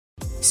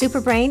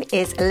Superbrain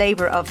is a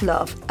labour of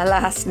love.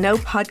 Alas, no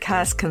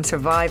podcast can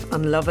survive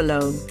on love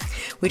alone.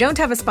 We don't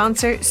have a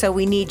sponsor, so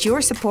we need your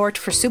support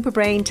for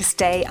Superbrain to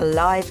stay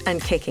alive and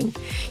kicking.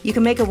 You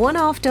can make a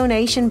one-off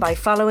donation by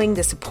following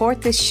the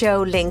Support This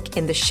Show link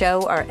in the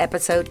show or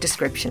episode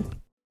description.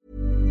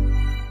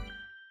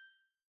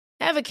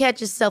 Ever catch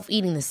yourself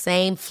eating the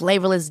same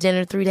flavourless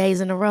dinner 3 days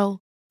in a row?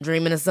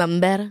 Dreaming of something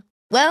better?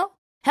 Well,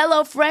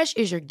 HelloFresh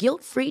is your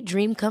guilt-free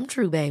dream come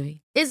true, baby.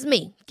 It's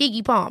me,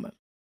 Keke Palmer.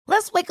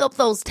 Let's wake up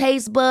those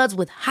taste buds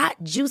with hot,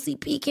 juicy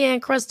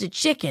pecan-crusted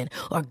chicken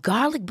or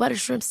garlic butter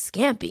shrimp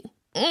scampi.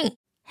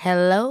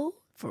 Hello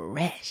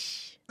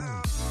Fresh.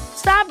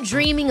 Stop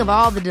dreaming of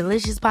all the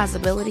delicious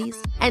possibilities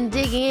and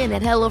dig in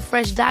at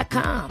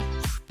HelloFresh.com.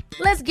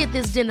 Let's get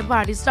this dinner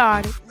party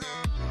started.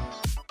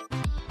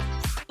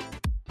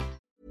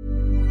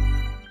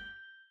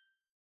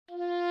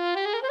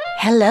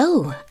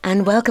 Hello,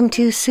 and welcome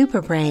to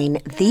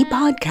Superbrain, the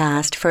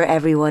podcast for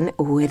everyone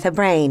with a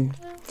brain.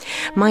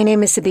 My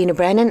name is Sabina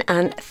Brennan,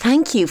 and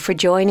thank you for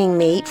joining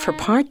me for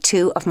part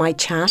 2 of my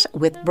chat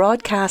with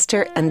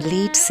broadcaster and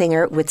lead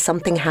singer with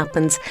Something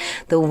Happens,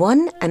 the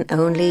one and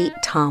only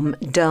Tom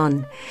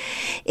Dunne.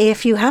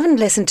 If you haven't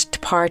listened to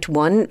part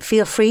 1,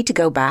 feel free to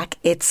go back.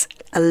 It's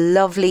a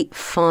lovely,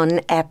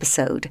 fun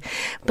episode.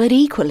 But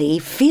equally,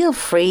 feel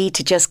free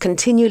to just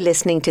continue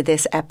listening to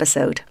this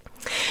episode.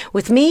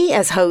 With me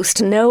as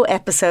host, no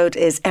episode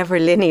is ever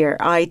linear.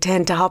 I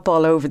tend to hop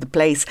all over the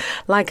place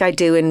like I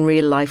do in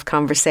real life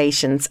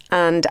conversations,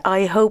 and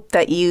I hope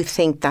that you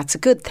think that's a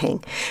good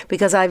thing,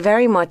 because I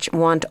very much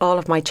want all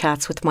of my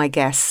chats with my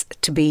guests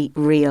to be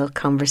real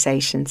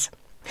conversations.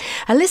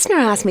 A listener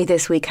asked me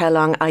this week how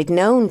long I'd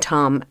known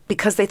Tom,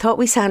 because they thought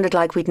we sounded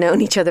like we'd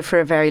known each other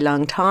for a very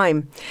long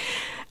time.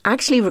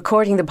 Actually,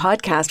 recording the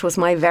podcast was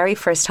my very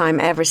first time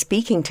ever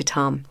speaking to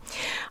Tom.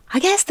 I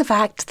guess the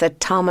fact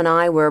that Tom and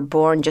I were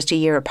born just a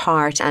year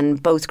apart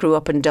and both grew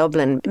up in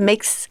Dublin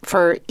makes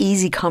for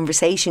easy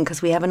conversation,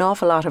 because we have an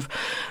awful lot of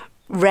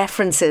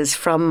references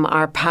from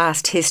our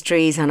past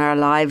histories and our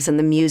lives and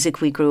the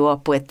music we grew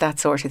up with, that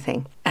sort of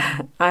thing.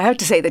 I have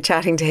to say that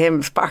chatting to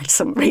him sparked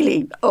some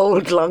really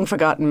old, long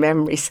forgotten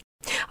memories.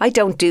 I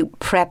don't do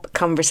prep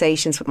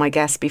conversations with my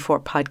guests before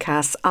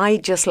podcasts. I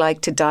just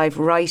like to dive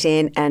right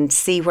in and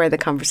see where the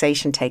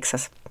conversation takes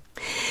us.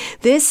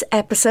 This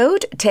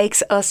episode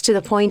takes us to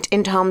the point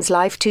in Tom's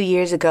life 2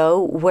 years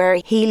ago where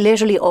he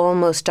literally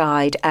almost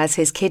died as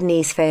his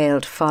kidneys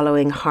failed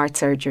following heart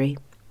surgery.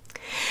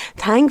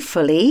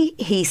 Thankfully,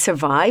 he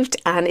survived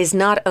and is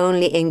not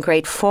only in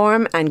great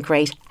form and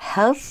great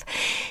health,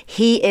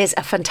 he is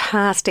a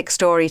fantastic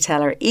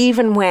storyteller,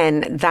 even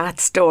when that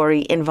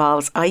story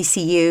involves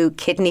ICU,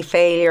 kidney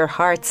failure,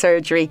 heart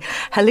surgery,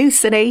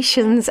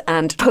 hallucinations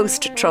and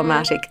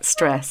post-traumatic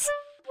stress.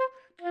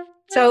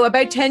 So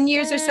about 10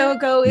 years or so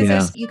ago, is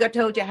it? You got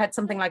told you had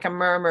something like a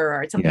murmur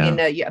or something in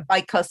a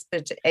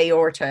bicuspid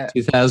aorta.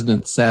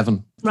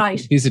 2007.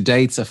 Right. These are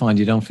dates I find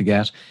you don't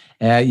forget.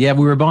 We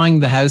were buying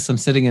the house I'm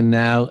sitting in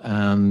now,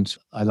 and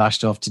I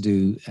lashed off to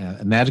do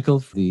a medical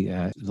for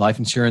the life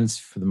insurance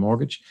for the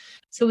mortgage.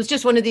 So it was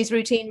just one of these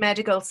routine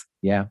medicals?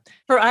 Yeah.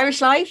 For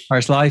Irish Life?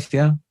 Irish Life,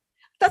 yeah.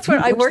 That's where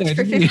I worked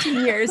for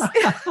 15 years.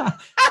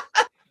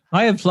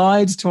 I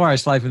applied to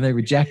Irish Life and they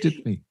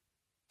rejected me.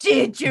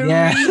 Did you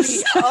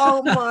really?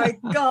 Oh my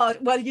God.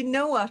 Well, you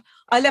know what?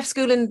 I left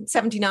school in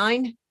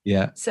 79.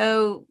 Yeah.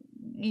 So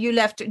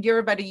you're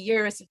about a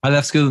year. I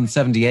left school in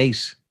 78.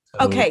 So.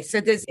 Okay,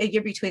 so there's a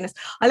year between us.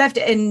 I left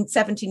in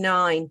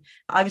 79.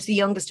 I was the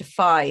youngest of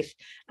 5.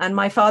 And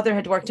my father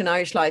had worked in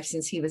Irish Life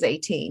since he was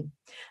 18.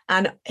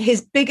 And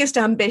his biggest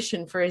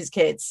ambition for his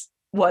kids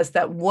was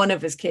that one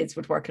of his kids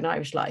would work in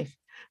Irish Life.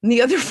 And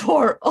the other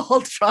 4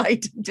 all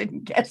tried and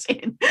didn't get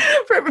in.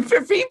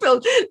 For people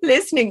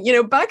listening,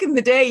 back in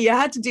the day, you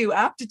had to do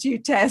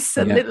aptitude tests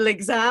and little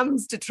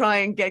exams to try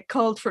and get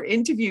called for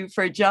interview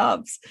for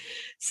jobs.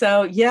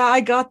 So,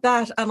 I got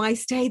that. And I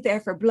stayed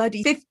there for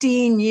bloody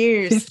 15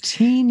 years.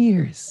 15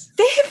 years.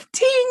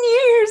 15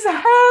 years.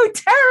 How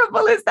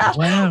terrible is that?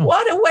 Wow.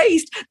 What a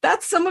waste.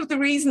 That's some of the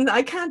reason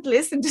I can't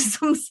listen to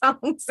some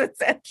songs,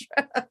 etc.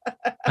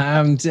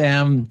 And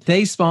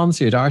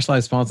Irish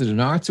Life sponsored an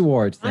arts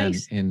award then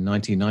in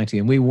 1990,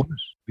 and we won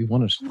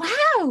it.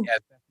 Wow. Yeah,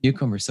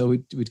 newcomer. So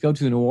we'd go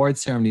to an award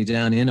ceremony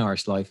down in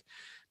Irish Life.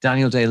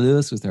 Daniel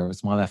Day-Lewis was there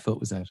as my left foot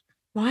was out.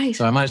 Right.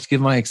 So I managed to give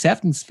my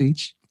acceptance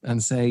speech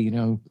and say,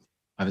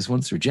 I was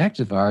once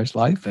rejected for Irish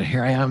Life, but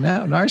here I am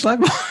now in Irish Life.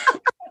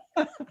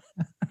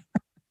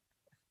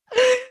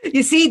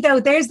 You see, though,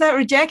 there's that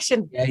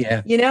rejection.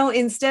 Yeah.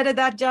 Instead of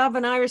that job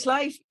in Irish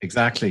Life.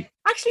 Exactly.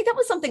 Actually, that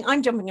was something,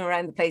 I'm jumping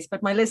around the place,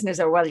 but my listeners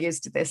are well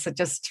used to this, so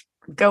just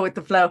go with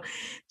the flow.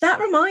 That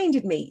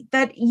reminded me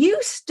that you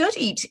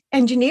studied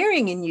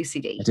engineering in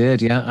UCD. I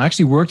did, yeah. I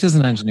actually worked as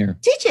an engineer.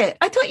 Did you?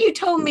 I thought you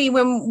told me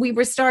when we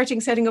were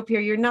setting up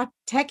here, you're not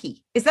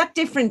techie. Is that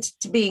different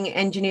to being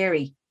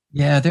engineering?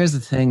 Yeah, there's the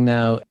thing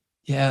now.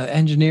 Yeah,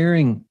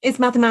 engineering. It's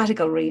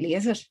mathematical, really,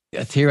 is it?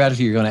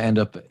 Theoretically, you're going to end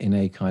up in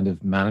a kind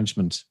of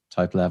management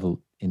type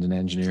level in an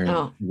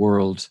engineering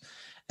world.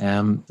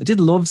 I did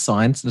love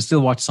science, and I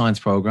still watch science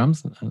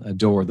programs and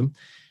adore them.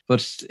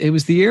 But it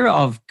was the era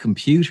of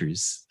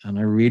computers, and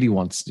I really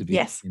wanted to be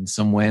in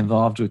some way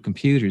involved with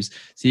computers.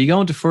 So you go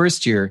into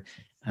first year,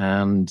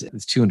 and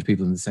there's 200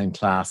 people in the same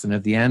class. And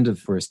at the end of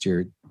first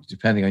year,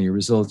 depending on your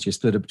results, you're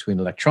split up between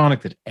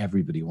electronic, that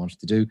everybody wanted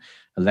to do,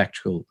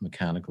 electrical,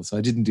 mechanical. So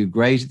I didn't do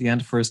great at the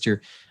end of first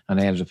year, and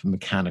I ended up in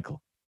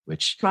mechanical,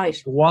 which I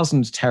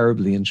wasn't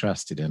terribly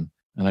interested in.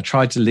 And I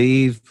tried to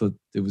leave, but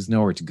there was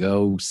nowhere to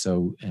go.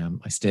 So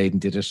I stayed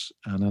and did it.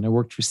 And then I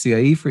worked for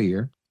CIE for a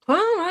year. All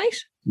right.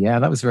 Yeah,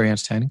 that was very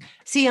entertaining.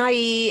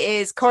 CIE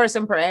is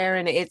Corazon per Air,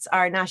 and it's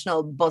our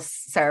national bus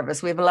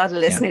service. We have a lot of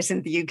listeners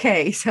in the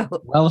UK. So,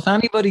 well, if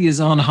anybody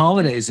is on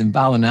holidays in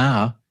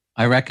Ballina,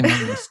 I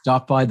recommend you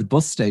stop by the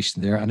bus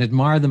station there and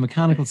admire the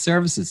mechanical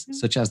services,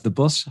 such as the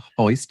bus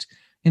hoist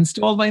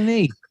installed by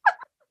me.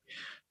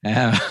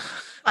 The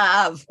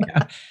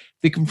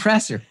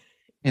compressor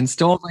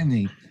installed by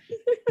me.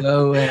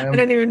 So, I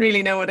don't even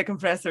really know what a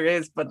compressor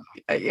is, but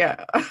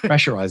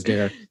pressurized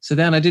air. So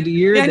then I did a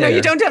year there. No,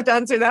 you don't have to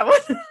answer that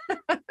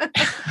one.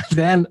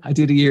 Then I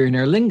did a year in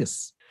Aer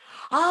Lingus.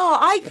 Oh,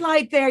 I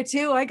applied there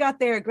too. I got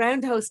there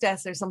ground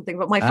hostess or something,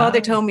 but my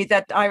father told me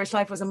that Irish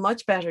Life was a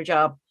much better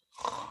job.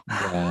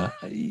 Yeah,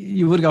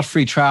 you would have got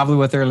free travel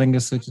with Aer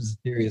Lingus, which is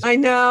serious. I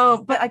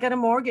know, but I got a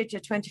mortgage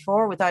at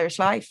 24 with Irish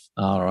Life.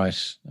 All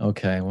right.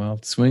 Okay. Well,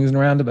 swings and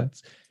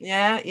roundabouts.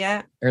 Yeah.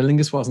 Aer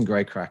Lingus wasn't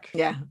great crack.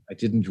 Yeah. I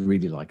didn't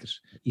really like it.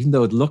 Even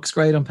though it looks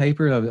great on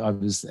paper, I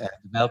was a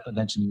development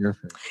engineer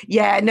for it.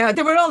 Yeah, no,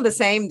 they were all the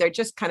same. They're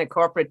just kind of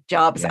corporate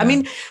jobs. Yeah. I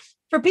mean,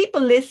 for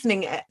people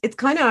listening, it's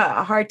kind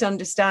of hard to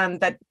understand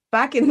that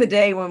back in the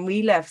day when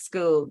we left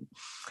school,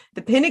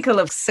 the pinnacle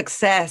of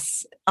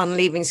success on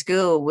leaving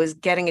school was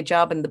getting a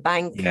job in the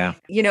bank. Yeah.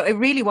 You know, it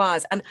really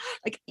was. And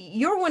like,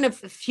 you're one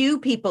of the few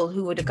people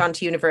who would have gone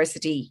to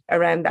university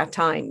around that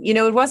time. You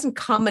know, it wasn't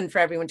common for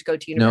everyone to go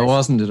to university. No, it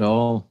wasn't at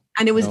all.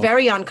 And it was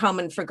very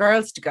uncommon for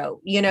girls to go.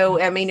 You know,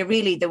 I mean,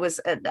 there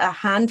was a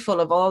handful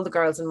of all the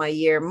girls in my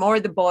year, more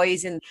the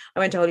boys. I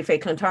went to Holy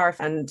Faith Clontarf,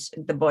 and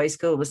the boys'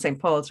 school was St.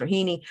 Paul's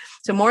Raheny.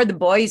 So more the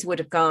boys would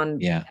have gone.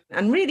 Yeah.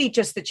 And really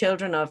just the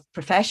children of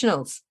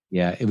professionals.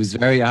 Yeah, I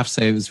have to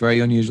say, it was very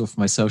unusual for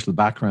my social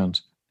background.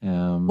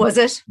 Was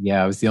it?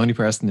 Yeah, I was the only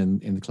person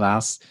in the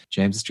class,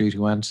 James Street,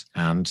 who went,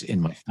 and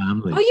in my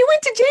family. Oh, you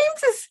went to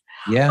James's?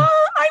 Yeah.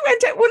 Oh, I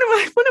went to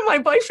one of my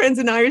boyfriends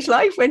in Irish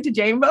Life went to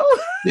Jambo.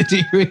 Did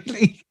he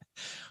really?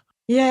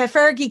 Yeah,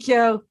 Fergie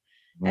Kyo.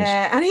 Right.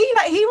 And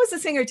he was a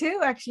singer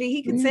too, actually.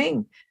 He could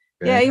sing.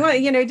 Yeah,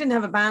 he didn't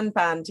have a band,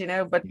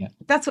 but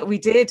that's what we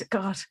did.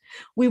 God,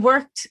 we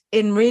worked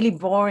in really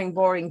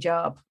boring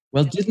job.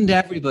 Well, didn't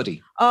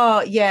everybody?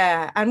 Oh,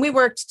 yeah. And we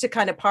worked to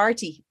kind of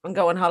party and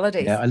go on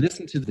holidays. Yeah, I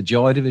listened to the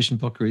Joy Division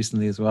book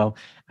recently as well.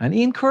 And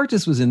Ian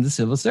Curtis was in the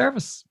civil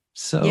service.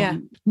 So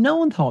no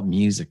one thought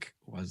music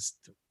was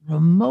the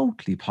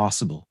remotely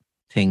possible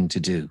thing to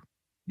do.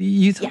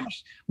 You thought,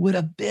 with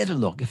a bit of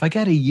luck, if I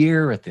get a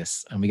year at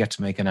this and we get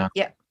to make an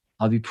album,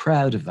 I'll be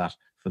proud of that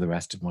for the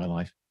rest of my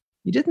life.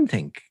 You didn't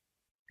think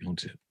you're going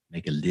to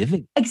make a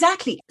living.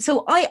 Exactly.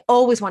 So I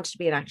always wanted to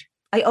be an actor.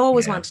 I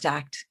always wanted to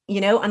act,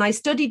 and I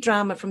studied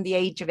drama from the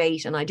age of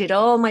 8, and I did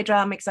all my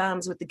drama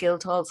exams with the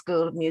Guildhall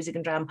School of Music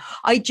and Drama.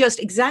 I just,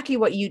 exactly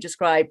what you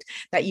described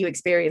that you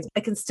experienced.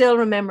 I can still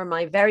remember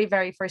my very,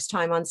 very first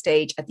time on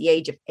stage at the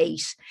age of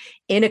 8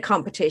 in a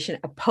competition,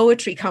 a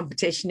poetry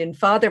competition in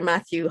Father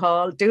Matthew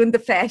Hall, doing the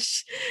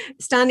fesh,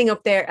 standing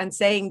up there and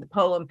saying the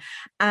poem.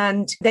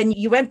 And then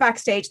you went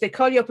backstage, they'd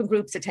call you up in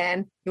groups of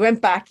 10. You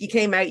went back, you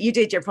came out, you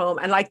did your poem,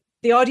 and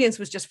the audience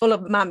was just full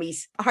of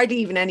mammies, hardly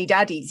even any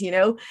daddies,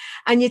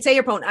 and you'd say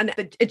your poem, and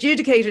the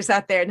adjudicator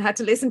sat there and had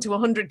to listen to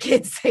 100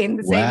 kids saying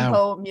the same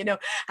poem,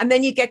 and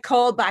then you get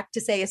called back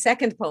to say a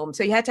second poem.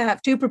 So you had to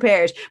have 2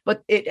 prepared,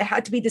 but it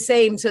had to be the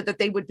same so that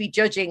they would be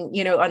judging,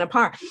 on a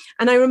par.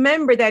 And I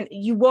remember then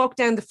you walked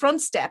down the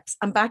front steps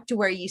and back to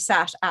where you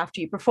sat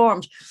after you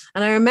performed.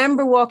 And I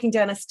remember walking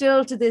down,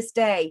 still to this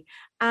day,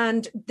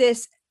 and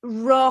this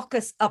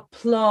raucous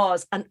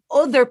applause and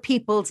other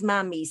people's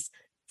mammies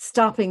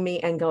stopping me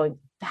and going,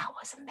 that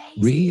was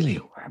amazing. Really?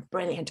 You were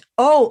brilliant.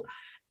 Oh,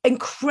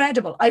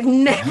 incredible. I've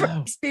never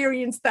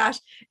experienced that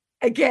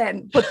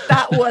again, but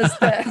that was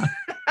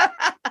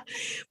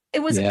it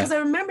was because I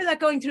remember that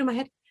going through my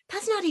head.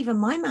 That's not even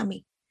my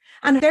mammy.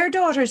 And their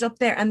daughter's up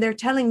there and they're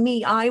telling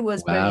me I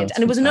was brilliant.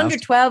 And it was an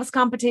under-12s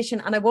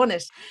competition and I won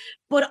it.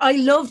 But I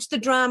loved the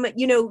drama.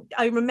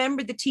 I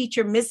remember the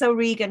teacher, Miss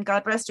O'Regan,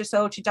 God rest her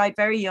soul, she died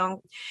very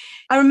young.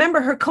 I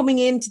remember her coming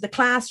into the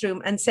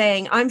classroom and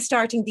saying, I'm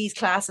starting these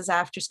classes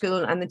after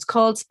school and it's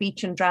called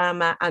speech and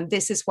drama and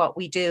this is what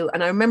we do.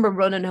 And I remember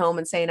running home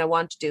and saying, I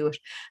want to do it.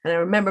 And I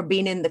remember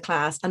being in the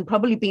class and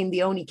probably being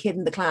the only kid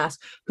in the class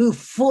who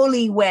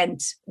fully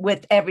went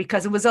with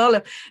because it was all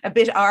a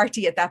bit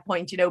arty at that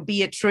point,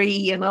 be a tree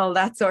free and all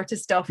that sort of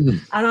stuff.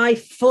 And I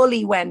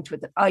fully went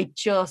with it. I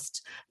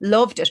just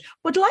loved it.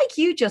 But like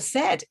you just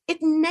said, it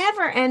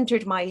never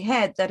entered my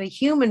head that a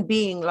human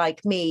being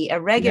like me, a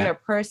regular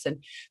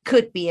person,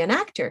 could be an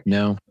actor.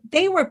 No.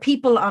 They were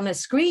people on a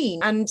screen,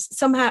 and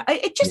somehow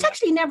it just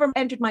actually never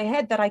entered my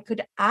head that I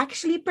could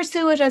actually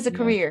pursue it as a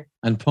career.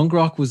 And punk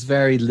rock was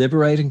very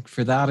liberating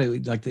for that.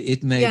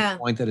 It made the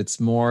point that it's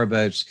more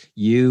about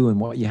you and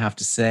what you have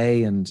to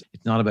say, and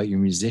it's not about your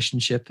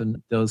musicianship,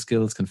 and those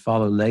skills can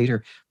follow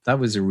later. That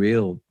was that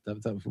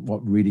was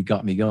what really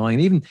got me going.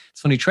 And even,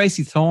 it's funny,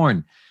 Tracy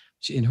Thorn,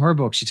 in her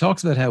book, she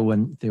talks about how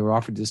when they were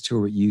offered this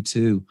tour with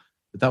U2,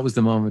 that was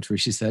the moment where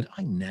she said,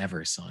 I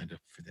never signed up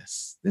for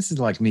this. This is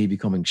like me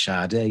becoming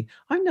Sade.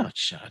 I'm not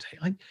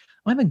Sade.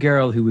 I'm a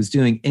girl who was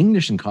doing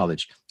English in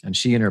college, and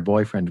she and her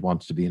boyfriend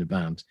wanted to be in a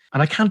band.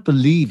 And I can't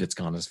believe it's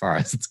gone as far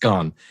as it's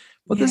gone.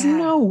 But there's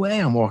no way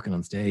I'm walking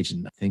on stage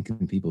and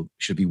thinking people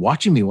should be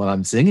watching me while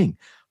I'm singing.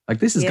 Like,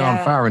 this has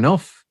gone far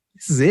enough.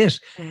 This is it.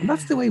 And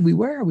that's the way we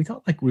were. We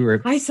thought like we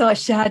were. I saw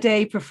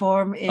Sade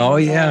perform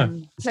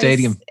in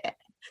Stadium.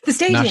 The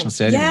stadium. National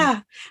Stadium.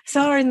 Yeah.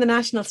 Saw her in the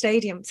National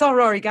Stadium. Saw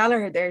Rory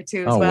Gallagher there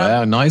too as well. Oh,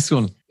 wow. Nice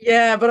one.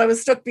 Yeah, but I was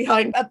stuck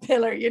behind a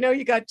pillar. You know,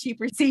 you got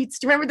cheaper seats.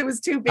 Do you remember there was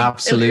two big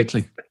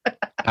Absolutely. pillars?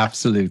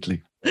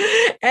 Absolutely.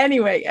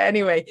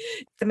 Anyway,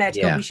 the Met.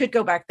 Yeah. We should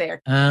go back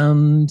there.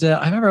 And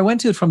I remember I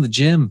went to it from the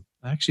gym.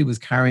 I actually was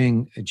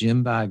carrying a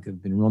gym bag.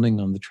 I've been running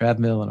on the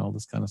treadmill and all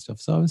this kind of stuff.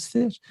 So I was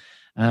fit.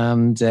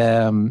 And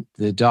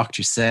the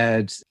doctor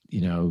said,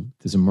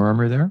 there's a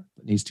murmur there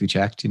that needs to be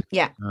checked.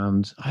 Yeah.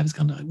 And I was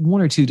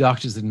one or two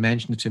doctors had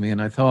mentioned it to me,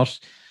 and I thought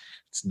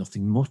it's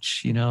nothing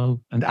much,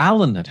 And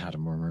Alan had a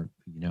murmur,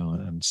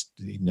 and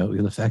no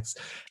ill effects.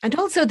 And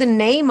also the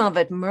name of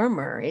it,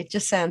 murmur, it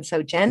just sounds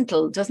so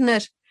gentle, doesn't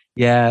it?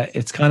 Yeah,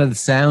 it's kind of the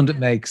sound it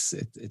makes.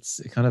 It's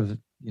kind of,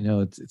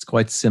 it's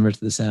quite similar to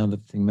the sound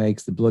that the thing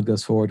makes. The blood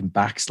goes forward and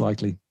back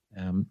slightly.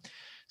 I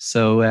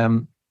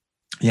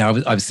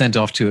was sent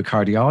off to a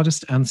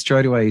cardiologist, and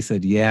straight away he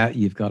said,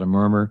 you've got a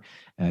murmur.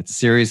 It's a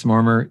serious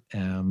murmur.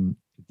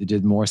 They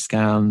did more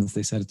scans.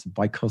 They said it's a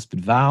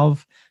bicuspid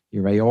valve.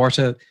 Your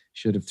aorta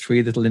should have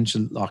 3 little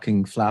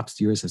interlocking flaps.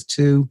 Yours has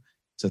 2.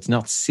 So it's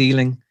not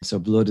sealing. So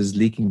blood is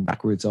leaking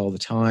backwards all the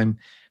time.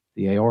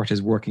 The aorta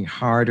is working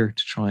harder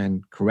to try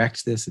and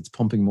correct this. It's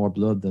pumping more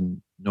blood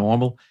than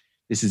normal.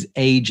 This is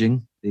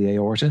aging the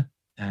aorta,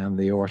 and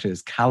the aorta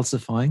is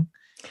calcifying.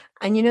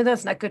 And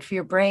that's not good for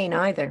your brain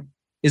either.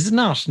 Is it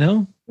not?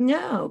 No?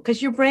 No,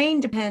 because your brain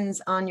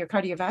depends on your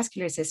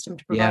cardiovascular system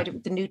to provide it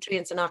with the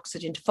nutrients and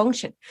oxygen to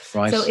function.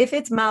 Right. So if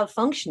it's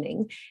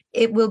malfunctioning,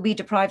 it will be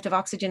deprived of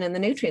oxygen and the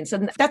nutrients.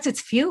 And that's its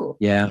fuel.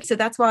 Yeah. So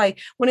that's why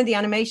one of the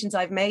animations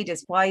I've made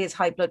is, why is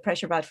high blood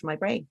pressure bad for my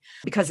brain?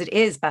 Because it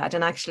is bad.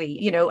 And actually,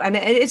 and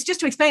it's just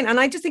to explain. And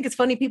I just think it's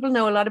funny. People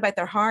know a lot about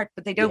their heart,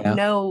 but they don't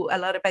know a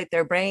lot about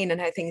their brain and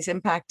how things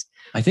impact.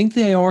 I think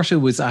the aorta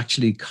was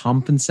actually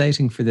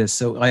compensating for this.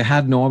 So I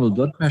had normal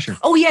blood pressure.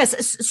 Oh,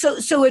 yes.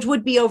 So it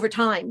would be over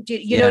time. Do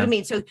you know what I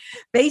mean? So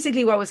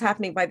basically what was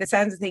happening by the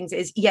sounds of things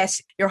is,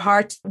 yes, your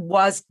heart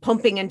was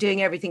pumping and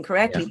doing everything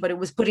correctly, but it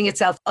was putting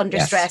itself under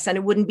stress, and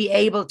it wouldn't be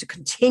able to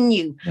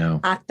continue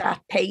at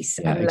that pace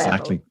and level.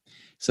 Exactly.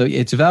 So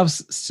it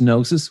develops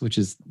stenosis, which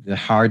is the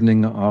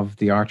hardening of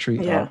the artery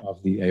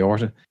of the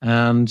aorta.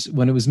 And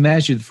when it was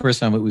measured the first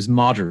time, it was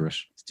moderate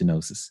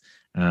stenosis.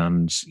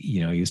 And,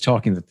 he was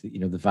talking that,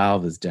 the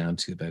valve is down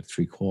to about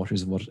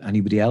 3/4 of what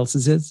anybody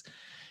else's is.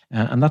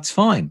 And that's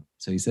fine.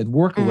 So he said,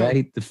 work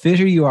away. The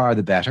fitter you are,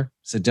 the better.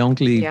 So don't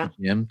leave the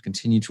gym.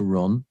 Continue to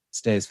run.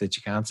 Stay as fit as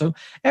you can. So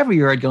every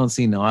year I'd go and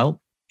see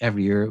Niall.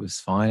 Every year it was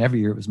fine. Every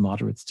year it was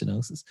moderate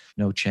stenosis.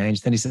 No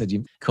change. Then he said,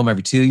 you come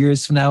every 2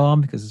 years from now on,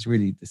 because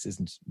this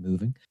isn't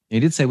moving. And he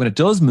did say when it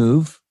does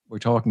move, we're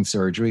talking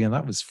surgery. And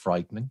that was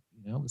frightening.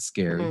 It was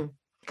scary.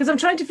 Because I'm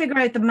trying to figure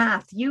out the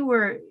math. You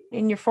were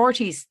in your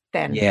 40s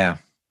then. Yeah.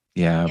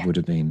 It would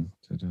have been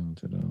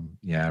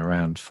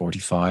around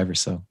 45 or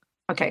so.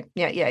 Okay.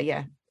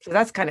 Yeah. So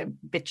that's kind of a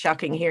bit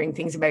shocking, hearing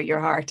things about your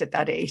heart at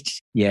that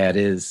age. Yeah, it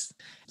is.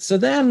 So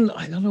then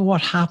I don't know what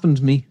happened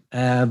to me,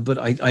 but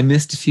I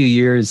missed a few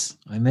years.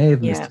 I may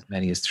have missed as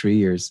many as 3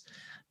 years.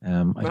 I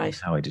don't know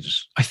how I did it.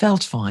 I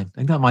felt fine. I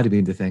think that might have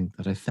been the thing,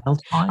 that I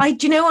felt fine.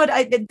 Do you know what?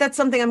 That's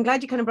something, I'm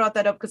glad you kind of brought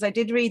that up, because I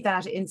did read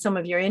that in some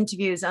of your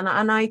interviews. And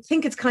I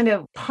think it's kind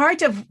of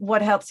part of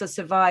what helps us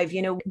survive.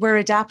 We're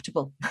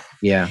adaptable.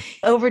 Yeah.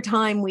 Over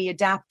time, we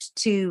adapt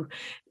to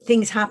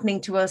things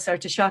happening to us or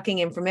to shocking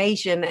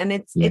information. And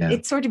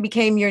it sort of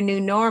became your new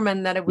norm,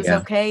 and that it was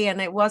okay and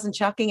it wasn't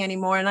shocking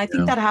anymore. And I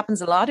think that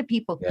happens a lot of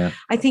people. Yeah.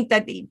 I think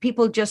that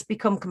people just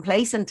become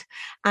complacent,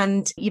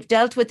 and you've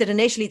dealt with it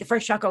initially, the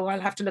first shock, I'll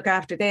have to look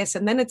after this.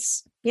 And then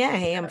it's,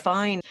 hey, I'm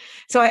fine.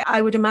 So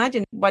I would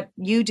imagine what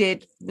you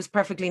did was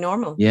perfectly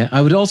normal. Yeah.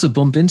 I would also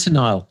bump into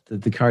Niall,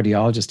 the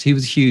cardiologist. He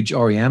was a huge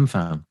REM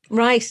fan.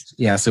 Right.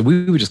 Yeah. So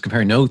we would just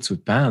compare notes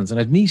with bands, and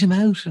I'd meet him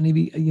out, and he'd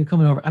be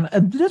coming over. And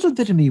a little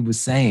bit of me was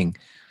saying,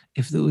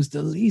 if there was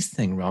the least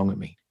thing wrong with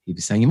me, he'd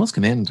be saying, you must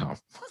come in, Tom.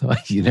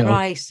 Right.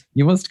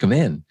 You must come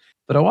in.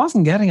 But I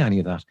wasn't getting any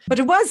of that. But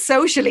it was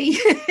socially.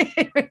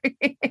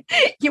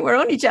 You were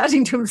only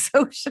chatting to him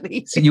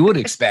socially. So you would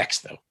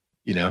expect, though,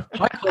 you know,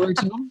 high colour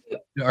to him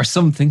or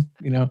something,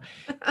 you know.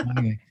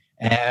 Anyway,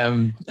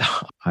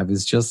 I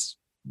was just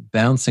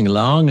bouncing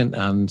along,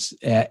 and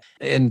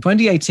in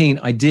 2018,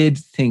 I did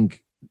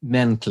think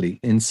mentally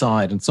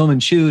inside, on some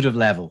intuitive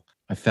level,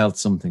 I felt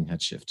something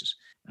had shifted.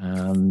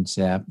 And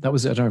that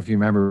was, I don't know if you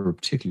remember, a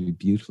particularly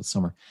beautiful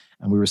summer.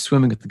 And we were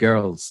swimming with the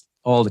girls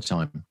all the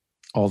time.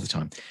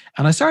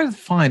 And I started to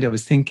find, I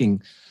was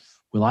thinking,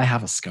 will I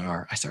have a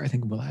scar? I started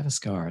thinking, will I have a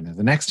scar? Now,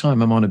 the next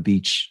time I'm on a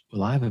beach,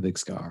 will I have a big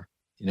scar?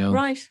 You know?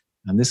 Right.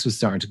 And this was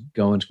starting to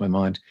go into my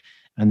mind.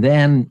 And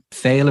then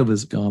Fela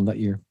was gone that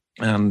year.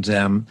 And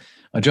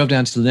I drove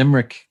down to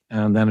Limerick,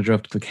 and then I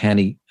drove to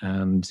Kilkenny.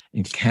 And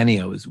in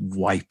Kilkenny, I was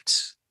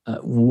wiped.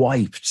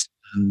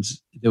 And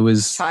there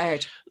was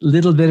tired. A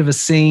little bit of a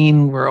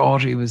scene where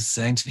Audrey was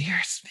saying to me,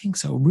 "You're being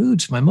so rude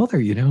to my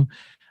mother, you know."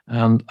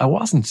 And I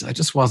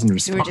just wasn't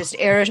responsive. You were just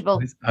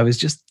irritable. I was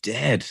just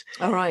dead.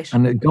 All right.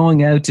 And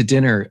going out to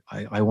dinner,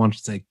 I wanted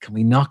to say, "Can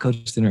we not go to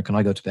dinner? Can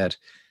I go to bed?"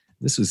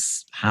 This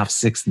was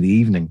 6:30 in the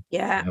evening.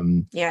 Yeah.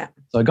 Yeah.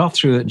 So I got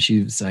through it, and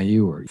she was saying,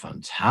 "You were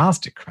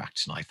fantastic crack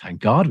tonight.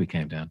 Thank God we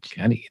came down to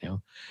Kenny, you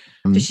know."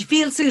 Does she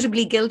feel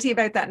suitably guilty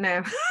about that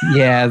now?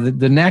 Yeah.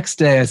 The next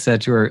day I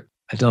said to her,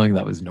 I don't think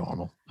that was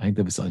normal. I think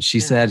that was something.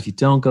 She said, if you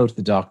don't go to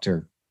the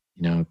doctor,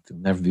 you know,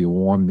 there'll never be a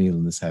warm meal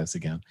in this house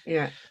again.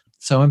 Yeah.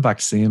 So I went back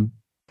to see him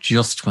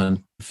just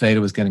when Fada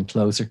was getting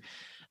closer.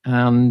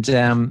 And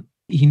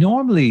he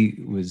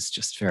normally was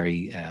just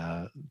very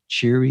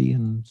cheery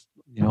and,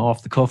 you know,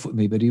 off the cuff with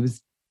me, but he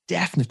was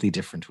definitely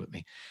different with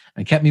me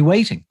and kept me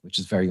waiting, which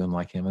is very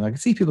unlike him. And I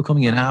could see people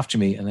coming in after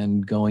me and then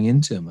going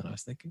into him. And I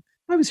was thinking,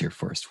 I was here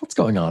first. What's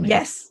going on here?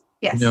 Yes.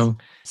 Yes. You know?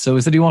 So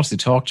he said he wanted to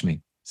talk to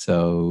me.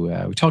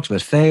 So we talked about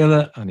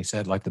Fela, and he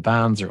said, like, the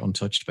bands are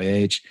untouched by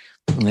age.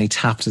 And he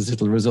tapped his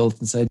little result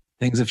and said,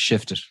 things have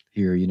shifted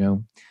here, you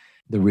know.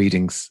 The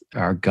readings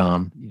are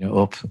gone, you know,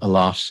 up a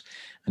lot.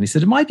 And he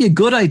said, it might be a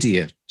good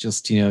idea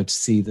just, you know, to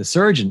see the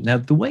surgeon. Now,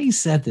 the way he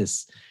said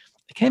this,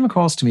 it came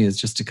across to me as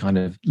just a kind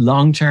of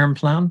long-term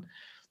plan.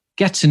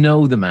 Get to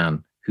know the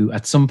man who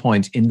at some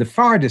point in the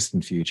far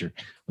distant future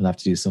will have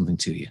to do something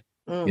to you,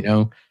 you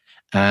know.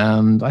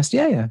 And I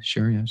said, yeah,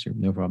 sure,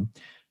 no problem.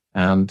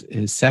 And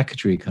his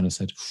secretary kind of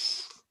said,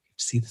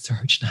 see the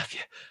surgeon, have you?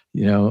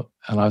 You know,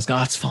 and I was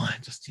going, that's fine,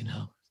 just, you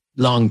know,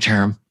 long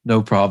term,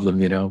 no problem,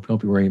 you know, don't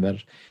be worrying about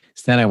it.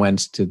 So then I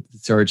went to the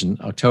surgeon,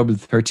 October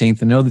the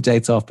 13th. I know the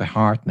date's off by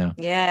heart now.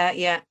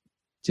 Yeah.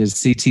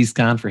 Just CT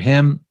scan for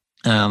him.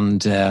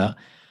 And but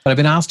I've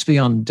been asked to be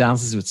on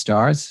Dances with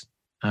Stars.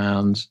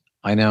 And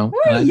I know.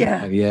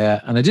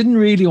 Yeah. And I didn't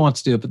really want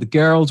to do it, but the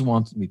girls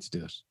wanted me to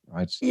do it.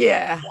 Right.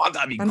 Yeah. Oh,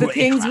 that'd be and great the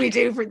things crack, we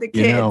do for the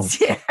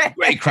kids. You know,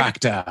 great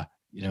crack,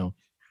 you know.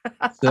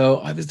 So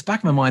I was at the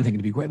back of my mind thinking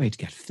it'd be a great way to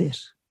get fit.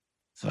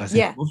 So I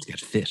said, I'd love to get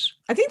fit.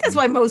 I think that's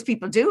why most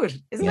people do it,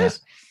 isn't it?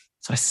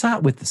 So I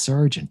sat with the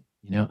surgeon,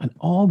 you know, and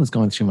all was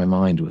going through my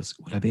mind was,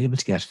 would I be able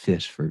to get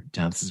fit for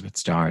Dances with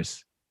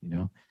Stars? You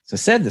know. So I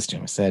said this to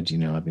him. I said, you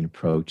know, I've been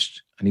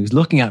approached. And he was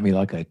looking at me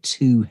like I had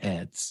two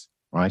heads,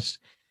 right?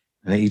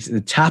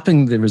 And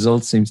tapping the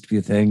results seems to be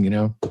a thing, you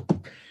know.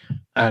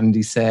 And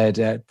he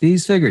said,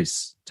 these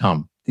figures,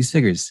 Tom,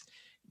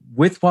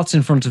 with what's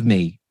in front of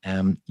me, you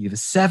have a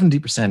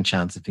 70%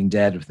 chance of being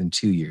dead within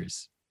 2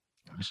 years.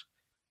 Right?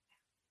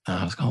 And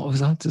I was going, what was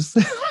that? Just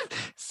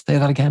say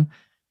that again.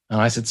 And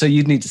I said, so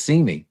you'd need to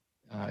see me,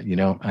 you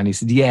know. And he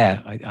said,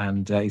 yeah.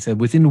 He said,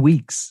 within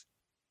weeks.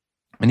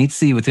 I need to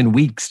see you within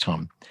weeks,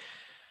 Tom.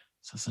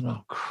 So I said,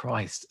 oh,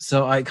 Christ.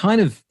 So I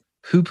kind of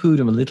poo-pooed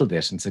him a little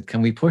bit and said,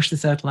 can we push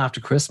this out till after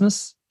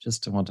Christmas?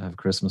 Just I want to have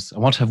Christmas. I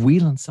want to have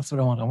Whelan's. That's what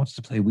I want. I wanted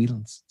to play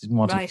Whelan's. Didn't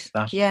want to do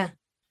that. Yeah.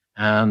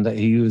 And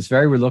he was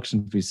very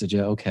reluctant. But he said,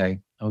 yeah, okay.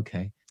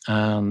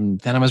 And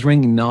then I was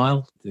ringing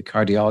Niall, the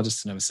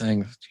cardiologist, and I was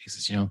saying,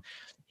 Jesus, you know,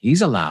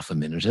 he's a laugh a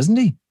minute, isn't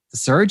he? The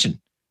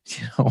surgeon.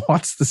 You know,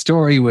 what's the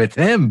story with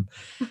him?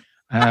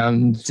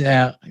 And,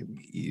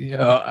 you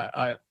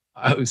know,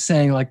 I was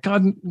saying, like,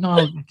 God,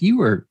 Niall, you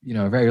were, you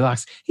know, very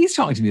relaxed. He's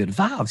talking to me about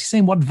valves. He's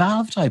saying, what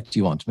valve type do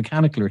you want?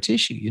 Mechanical or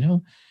tissue, you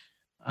know?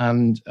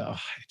 And I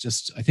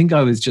think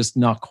I was just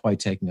not quite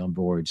taking on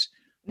board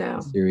how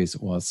serious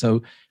it was.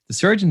 So the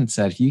surgeon had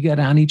said, if you get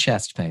any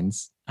chest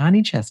pains,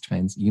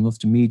 you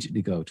must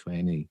immediately go to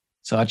A&E.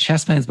 So I had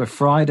chest pains by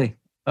Friday.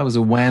 That was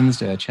a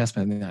Wednesday. I had chest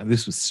pains.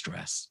 This was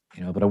stress,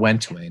 you know, but I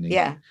went to A&E.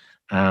 Yeah.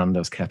 And I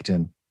was kept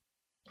in.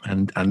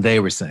 And they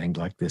were saying,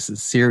 like, this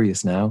is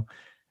serious now.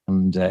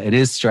 And it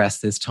is stress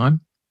this time,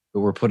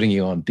 but we're putting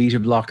you on beta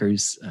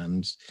blockers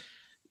and,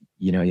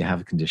 you know, you have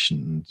a condition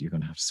and you're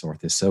going to have to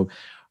sort this. So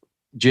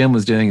Jim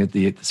was doing it,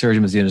 the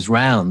surgeon was doing his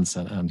rounds,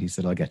 and he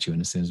said, I'll get you in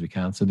as soon as we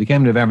can. So it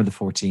became November the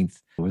 14th.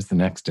 It was the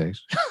next date.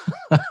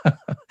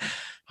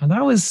 And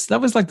that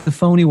was like the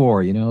phony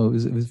war, you know,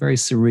 it was very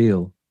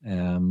surreal.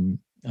 And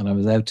I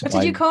was out to What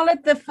did you call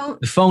it? The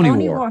phony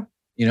war.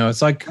 You know,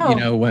 it's like, you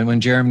know, when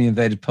Germany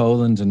invaded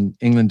Poland and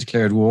England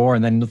declared war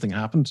and then nothing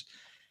happened.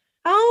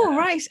 Oh,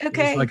 right. It was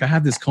Okay. like I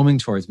had this coming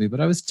towards me, but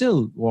I was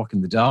still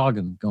walking the dog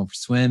and going for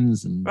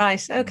swims and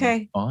right.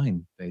 Okay.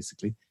 Fine,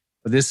 basically.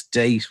 But this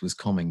date was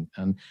coming.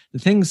 And the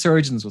thing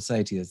surgeons will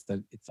say to you is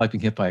that it's like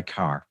being hit by a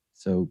car.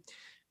 So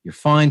you're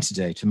fine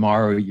today.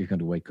 Tomorrow you're going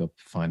to wake up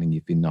finding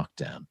you've been knocked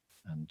down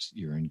and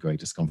you're in great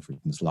discomfort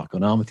and there's a lot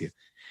going on with you.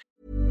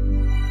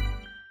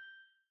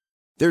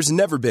 There's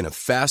never been a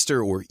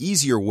faster or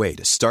easier way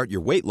to start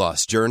your weight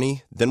loss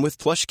journey than with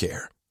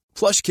PlushCare.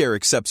 PlushCare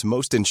accepts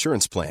most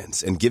insurance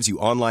plans and gives you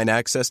online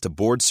access to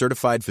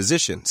board-certified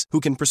physicians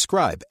who can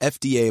prescribe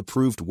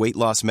FDA-approved weight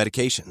loss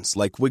medications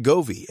like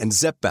Wegovy and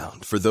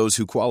Zepbound for those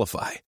who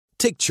qualify.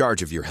 Take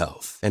charge of your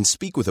health and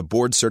speak with a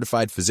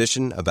board-certified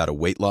physician about a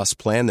weight loss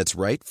plan that's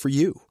right for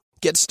you.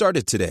 Get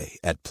started today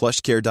at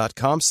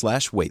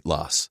plushcare.com/weight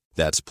loss.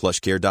 That's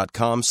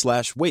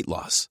plushcare.com/weight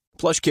loss.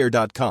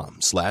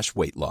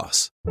 plushcare.com/weight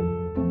loss.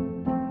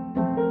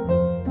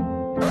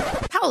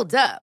 Hold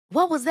up.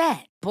 What was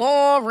that?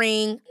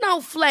 Boring. No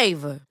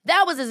flavor.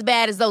 That was as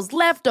bad as those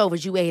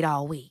leftovers you ate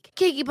all week.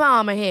 Keke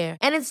Palmer here,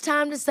 and it's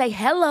time to say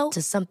hello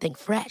to something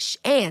fresh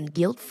and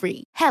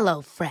guilt-free.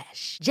 Hello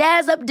Fresh.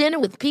 Jazz up dinner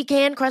with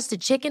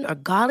pecan-crusted chicken or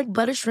garlic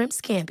butter shrimp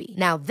scampi.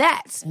 Now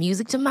that's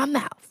music to my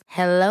mouth.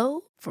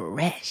 Hello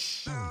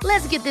Fresh.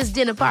 Let's get this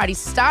dinner party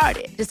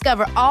started.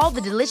 Discover all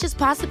the delicious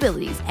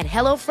possibilities at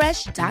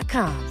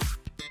hellofresh.com.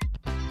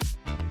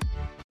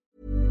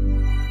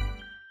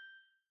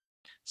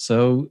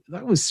 So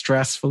that was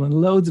stressful, and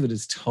loads of it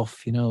is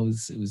tough. It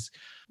was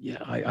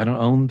I don't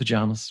own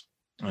pajamas,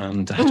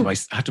 and I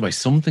had to buy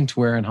something to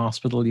wear in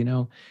hospital.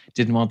 Didn't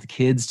want the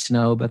kids to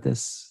know about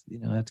this.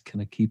 I had to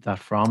kind of keep that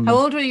from them. How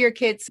old were your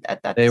kids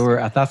at that? They were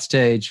at that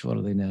stage. What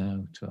are they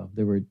now? 12.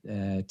 They were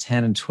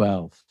 10 and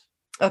 12.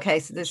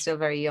 Okay, so they're still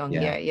very young.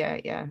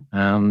 Yeah.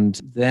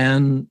 And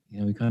then,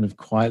 we kind of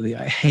quietly,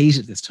 I hate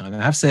it this time.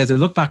 I have to say, as I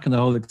look back on the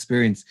whole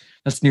experience,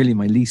 that's nearly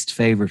my least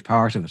favorite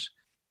part of it.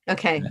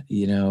 Okay.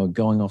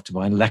 Going off to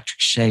buy an electric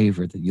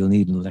shaver, that you'll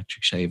need an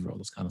electric shaver, all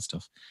this kind of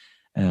stuff.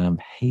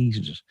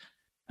 Hated it.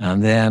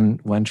 And then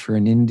went for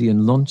an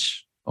Indian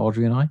lunch,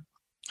 Audrey and I,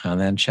 and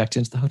then checked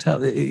into the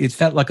hotel. It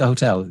felt like a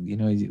hotel.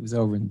 It was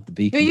over in the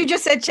Beacon. No, you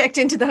just said checked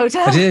into the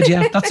hotel. I did,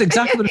 yeah. That's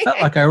exactly what it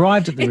felt like. I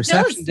arrived at the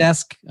reception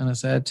desk and I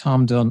said,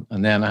 Tom Dunne.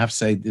 And then I have to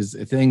say, there's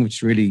a thing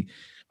which really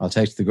I'll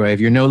take to the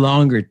grave. You're no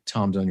longer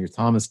Tom Dunne, you're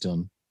Thomas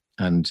Dunne.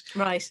 And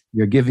right.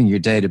 You're giving your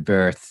date of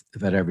birth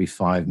about every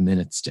 5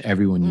 minutes to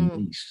everyone you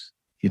meet,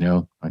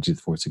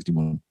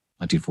 1961,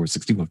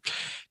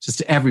 just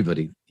to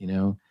everybody,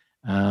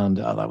 and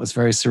that was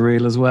very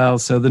surreal as well.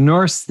 So the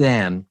nurse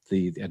then,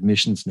 the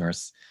admissions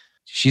nurse,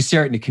 she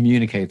certainly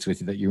communicates with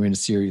you that you're in a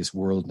serious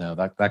world now.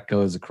 That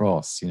goes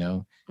across,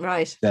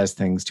 Right. Says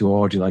things to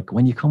Audrey like,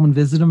 when you come and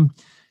visit them,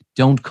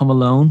 don't come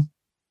alone.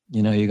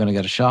 You're going to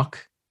get a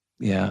shock.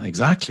 Yeah,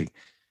 exactly.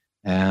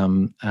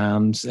 And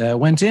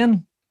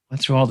went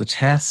through all the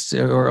tests,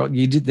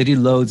 they did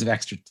loads of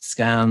extra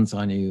scans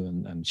on you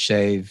and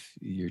shave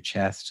your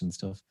chest and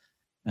stuff.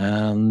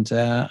 And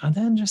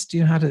then just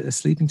had a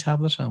sleeping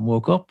tablet and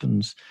woke up,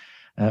 and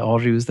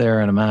Audrey was there,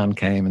 and a man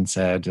came and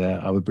said,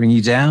 I will bring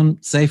you down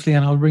safely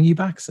and I'll bring you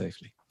back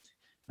safely.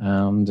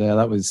 And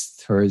that was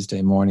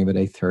Thursday morning about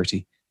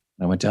 8:30.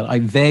 I went down. I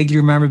vaguely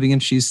remember being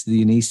introduced to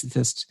the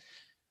anaesthetist,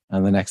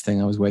 and the next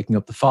thing I was waking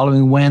up the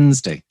following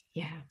Wednesday.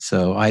 Yeah.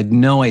 So I had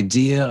no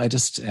idea. I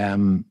just...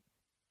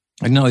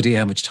 I had no idea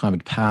how much time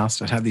had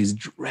passed. I'd had these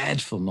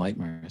dreadful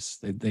nightmares.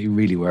 They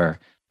really were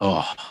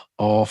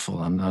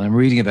awful. And I'm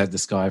reading about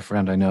this guy, a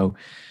friend I know,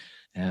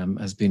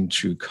 has been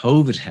through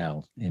COVID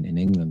hell in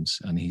England.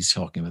 And he's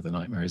talking about the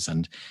nightmares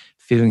and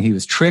feeling he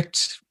was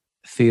tricked,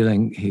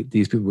 feeling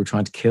these people were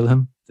trying to kill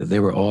him, that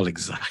they were all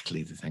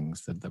exactly the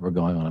things that were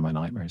going on in my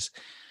nightmares.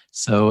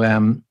 So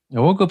I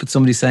woke up with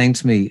somebody saying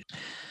to me,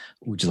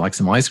 would you like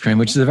some ice cream?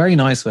 Which is a very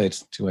nice way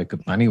to wake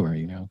up anywhere,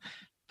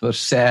 But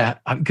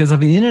because I've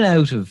been in and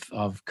out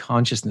of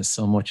consciousness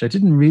so much, I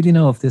didn't really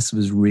know if this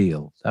was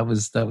real. That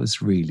was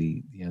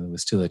really, there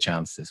was still a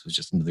chance this was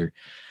just another,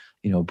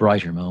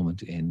 brighter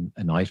moment in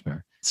a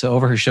nightmare. So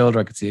over her shoulder,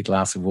 I could see a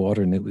glass of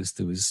water, and there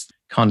was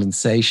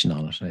condensation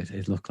on it.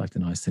 It looked like the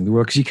nice thing in the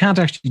world, because you can't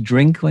actually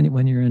drink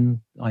when you're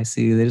in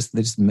ICU.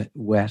 They just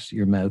wet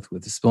your mouth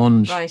with a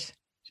sponge, right?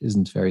 Which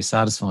isn't very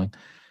satisfying.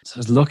 So I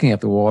was looking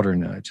at the water,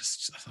 and I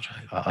thought,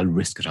 I'll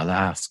risk it. I'll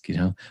ask,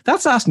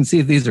 That's asking to see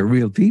if these are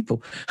real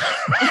people.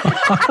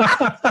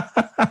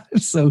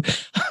 So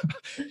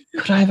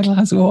could I have a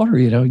glass of water?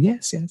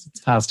 Yes, it's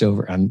passed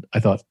over. And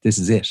I thought, this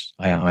is it.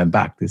 I'm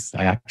back.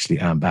 I actually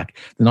am back.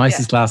 The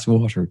nicest glass of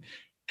water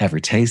ever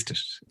tasted.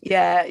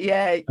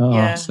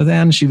 Yeah. So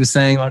then she was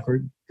saying, like,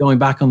 we're going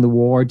back on the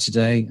ward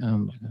today.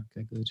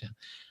 Okay, good. Yeah.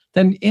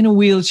 Then in a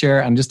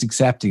wheelchair and just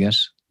accepting it,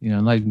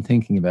 not even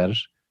thinking about it.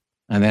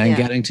 And then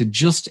getting to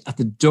just at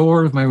the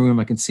door of my room,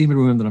 I can see my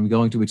room that I'm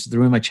going to, which is the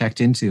room I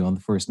checked into on the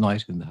first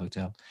night in the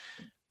hotel.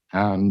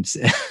 And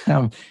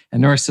a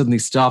nurse suddenly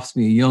stops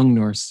me, a young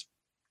nurse.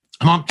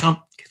 Come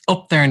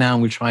up there now,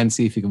 and we'll try and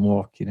see if you can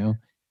walk,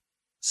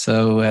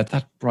 So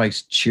that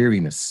bright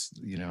cheeriness,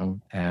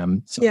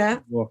 I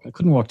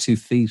couldn't walk 2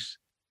 feet.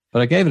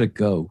 But I gave it a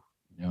go,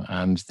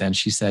 and then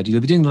she said,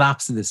 you'll be doing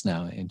laps of this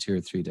now in 2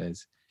 or 3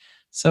 days.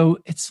 So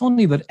it's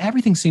funny, but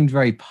everything seemed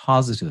very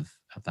positive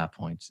at that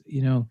point.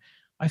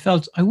 I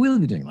felt I will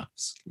be doing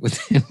laps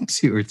within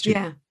 2 or 3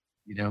 days,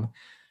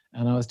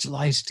 and I was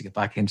delighted to get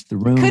back into the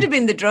room. Could have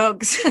been the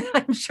drugs.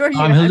 I'm sure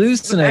I'm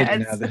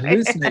hallucinating now. The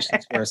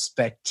hallucinations were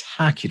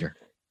spectacular.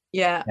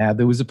 Yeah.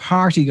 There was a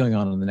party going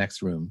on in the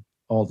next room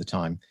all the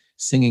time,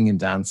 singing and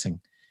dancing.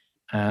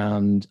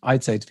 And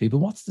I'd say to people,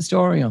 what's the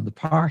story on the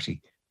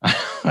party?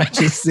 I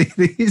just see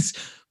these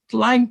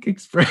blank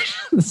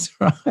expressions,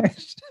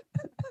 right?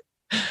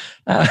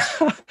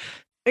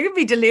 It could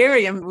be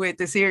delirium with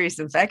a serious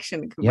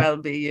infection. It could well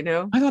be,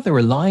 I thought they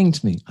were lying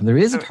to me, and there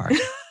is a party.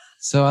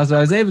 So as I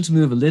was able to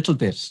move a little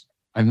bit,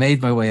 I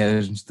made my way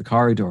out into the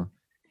corridor,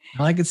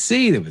 and I could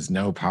see there was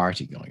no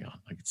party going on.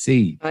 I could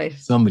see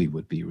somebody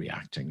would be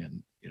reacting,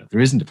 and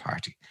there isn't a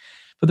party.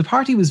 But the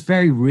party was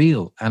very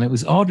real, and it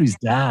was Audrey's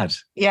dad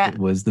that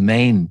was the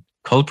main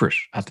culprit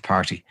at the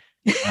party.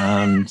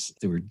 And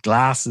there were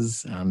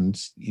glasses,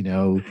 and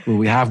will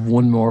we have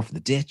one more for the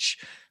ditch,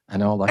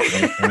 and all that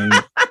kind of thing,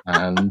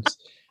 and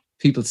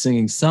people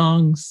singing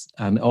songs,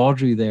 and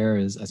Audrey there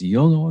as a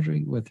young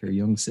Audrey with her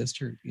young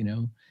sister,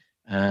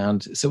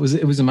 and so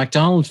it was a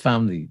MacDonald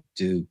family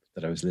do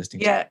that I was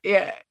listening to.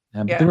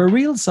 There were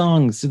real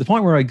songs to the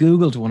point where I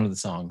Googled one of the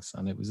songs,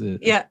 and it was a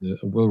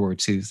World War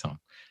II song.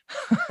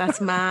 That's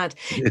mad.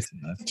 It's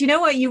mad. Do you know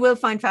what you will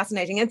find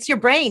fascinating? It's your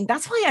brain.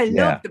 That's why I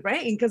love the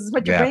brain, because it's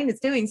what your brain is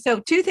doing. So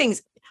 2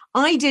 things.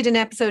 I did an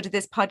episode of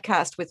this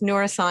podcast with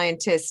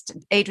neuroscientist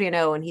Adrian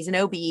Owen. He's an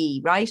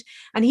OBE, right?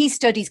 And he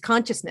studies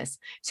consciousness.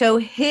 So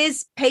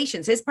his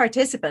patients, his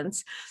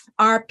participants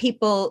are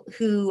people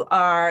who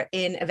are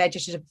in a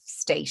vegetative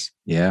state.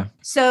 Yeah.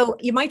 So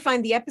you might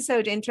find the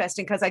episode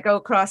interesting because I go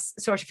across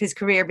sort of his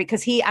career,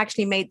 because he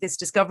actually made this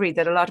discovery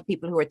that a lot of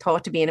people who are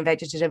thought to be in a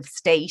vegetative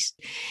state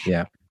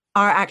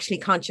are actually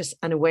conscious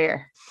and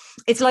aware.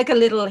 It's like a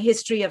little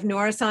history of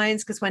neuroscience,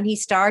 because when he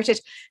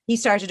started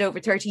over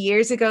 30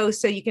 years ago.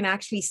 So you can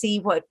actually see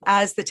what,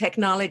 as the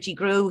technology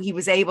grew, he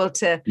was able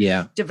to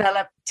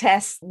develop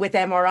tests with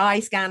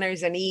MRI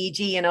scanners and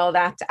EEG and all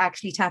that to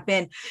actually tap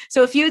in.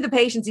 So a few of the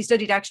patients he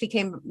studied actually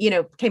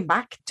came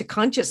back to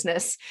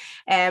consciousness,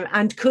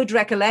 and could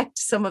recollect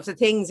some of the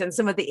things and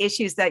some of the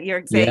issues that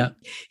you're saying. Yeah.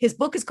 His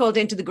book is called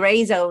Into the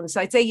Grey Zone. So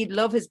I'd say you'd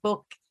love his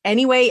book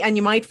anyway, and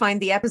you might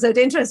find the episode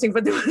interesting.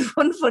 But there was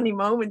one funny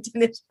moment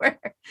in it where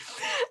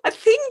a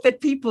thing that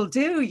people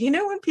do,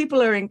 when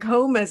people are in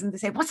comas and they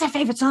say, what's their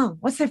favorite song?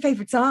 What's their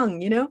favorite song?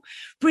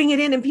 Bring it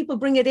in, and people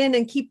bring it in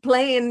and keep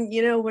playing,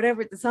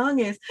 whatever the song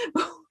is.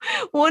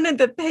 One of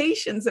the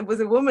patients, it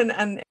was a woman,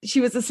 and she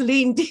was a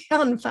Celine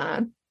Dion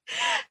fan.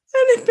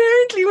 And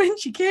apparently when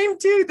she came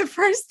to, the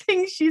first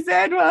thing she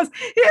said was,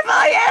 if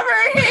I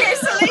ever hear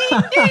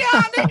Celine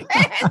Dion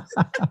again.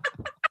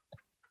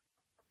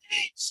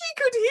 She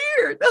could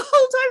hear the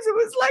whole time. So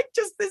it was like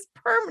just this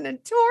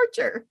permanent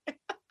torture.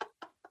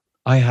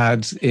 I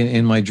had,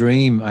 in my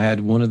dream, I had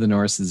one of the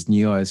nurses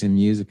knew I was in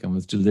music and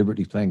was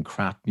deliberately playing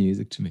crap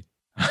music to me.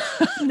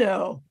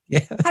 No.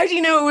 Yeah. How do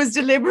you know it was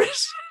deliberate?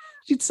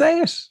 She'd say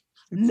it.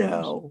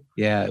 No.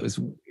 Yeah, it was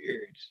weird.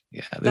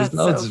 Yeah, there's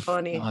loads of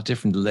funny.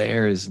 Different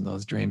layers in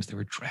those dreams. They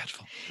were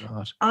dreadful.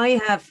 God.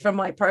 I have, from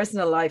my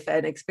personal life,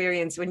 an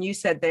experience when you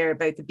said there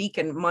about the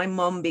beacon. My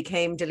mum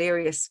became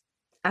delirious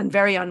and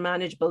very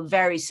unmanageable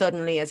very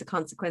suddenly as a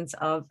consequence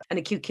of an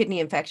acute kidney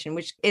infection,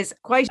 which is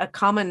quite a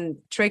common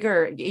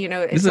trigger.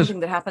 It's something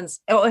that happens.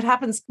 Oh, it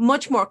happens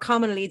much more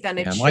commonly than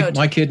it should.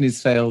 My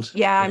kidneys failed.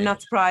 Yeah, I'm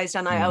not surprised.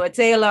 And I would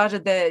say a lot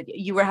of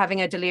you were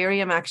having a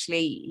delirium,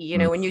 actually,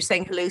 when you're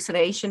saying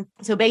hallucination.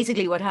 So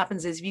basically what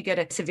happens is if you get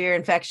a severe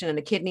infection and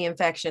a kidney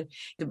infection,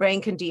 the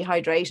brain can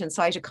dehydrate, and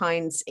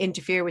cytokines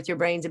interfere with your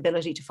brain's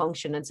ability to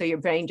function. And so your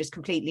brain just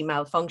completely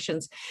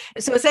malfunctions.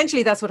 So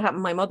essentially that's what happened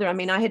to my mother. I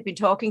mean, I had been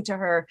talking to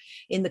her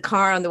in the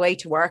car on the way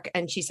to work,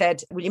 and she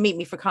said, will you meet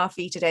me for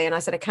coffee today? And I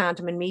said, I can't,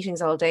 I'm in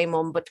meetings all day,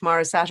 Mum, but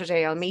tomorrow's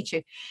Saturday, I'll meet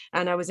you.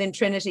 And I was in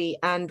Trinity,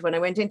 and when I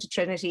went into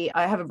Trinity,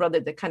 I have a brother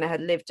that kind of had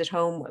lived at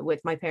home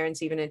with my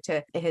parents even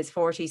into his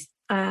 40s,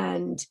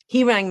 and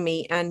he rang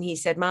me and he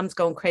said, Mom's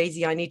going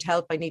crazy, I need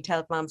help,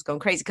 Mom's going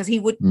crazy, because he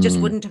wouldn't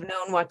have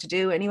known what to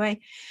do anyway.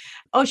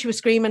 Oh, she was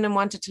screaming and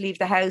wanted to leave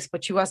the house,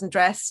 but she wasn't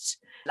dressed.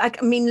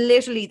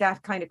 Literally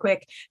that kind of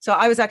quick. So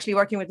I was actually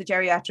working with a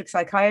geriatric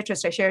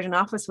psychiatrist. I shared an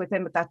office with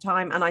him at that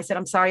time. And I said,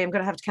 I'm sorry, I'm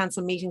going to have to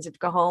cancel meetings and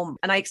go home.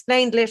 And I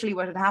explained literally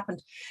what had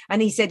happened.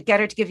 And he said, get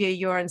her to give you a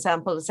urine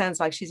sample. It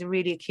sounds like she's a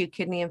really acute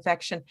kidney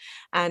infection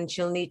and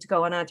she'll need to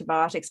go on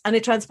antibiotics. And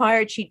it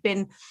transpired she'd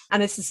been,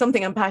 and this is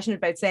something I'm passionate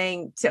about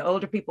saying to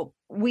older people,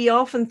 we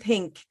often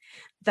think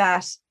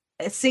that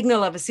a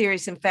signal of a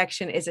serious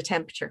infection is a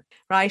temperature,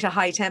 right? A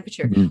high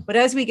temperature. Mm. But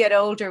as we get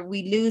older,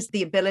 we lose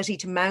the ability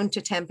to mount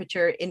a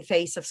temperature in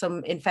face of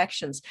some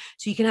infections.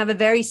 So you can have a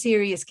very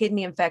serious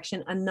kidney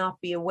infection and not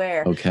be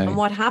aware. Okay. And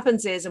what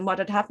happens is, and what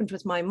had happened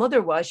with my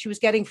mother was she was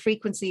getting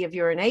frequency of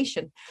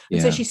urination. And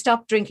Yeah. so she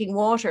stopped drinking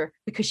water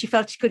because she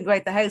felt she couldn't go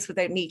out the house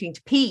without needing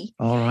to pee.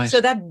 All right.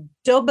 So that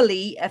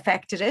doubly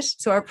affected it.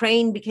 So her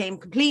brain became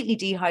completely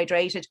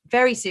dehydrated,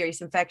 very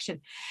serious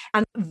infection,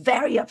 and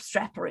very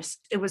obstreperous.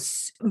 It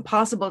was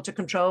impossible to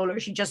control her.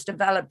 She just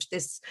developed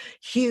this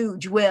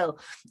huge will.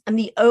 And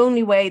the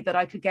only way that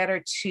I could get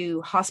her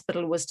to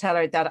hospital was tell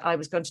her that I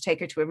was going to take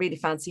her to a really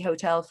fancy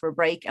hotel for a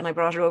break. And I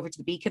brought her over to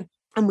the Beacon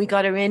and we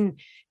got her in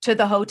to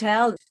the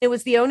hotel. It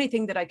was the only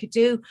thing that I could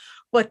do.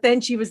 But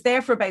then she was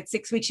there for about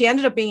 6 weeks. She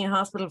ended up being in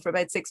hospital for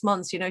about 6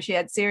 months. You know, she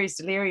had serious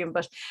delirium.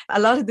 But a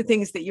lot of the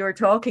things that you're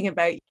talking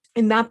about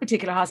in that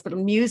particular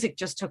hospital, music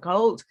just took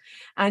hold.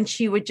 And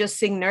she would just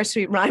sing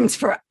nursery rhymes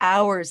for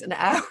hours and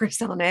hours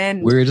on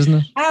end. Weird, isn't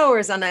it?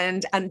 Hours on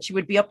end. And she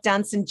would be up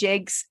dancing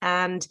jigs.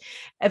 And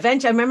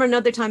eventually, I remember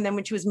another time then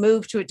when she was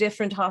moved to a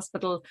different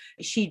hospital,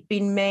 she'd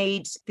been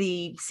made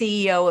the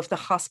CEO of the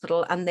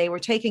hospital and they were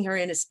taking her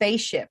in a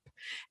spaceship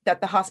that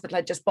the hospital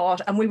had just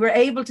bought. And we were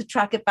able to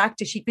track it back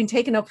to she'd been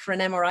taken up for an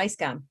MRI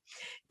scan.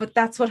 But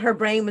that's what her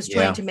brain was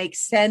trying to make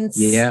sense.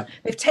 Yeah.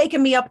 They've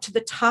taken me up to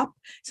the top.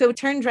 So it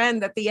turned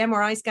around that the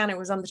MRI scanner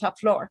was on the top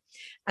floor.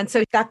 And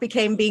so that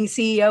became being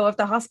CEO of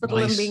the hospital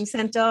and being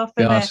sent off.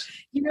 And,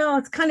 you know,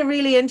 it's kind of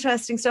really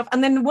interesting stuff.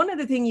 And then one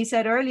other thing you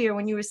said earlier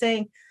when you were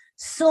saying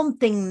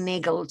something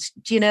niggled,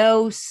 you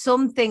know,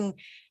 something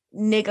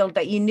niggled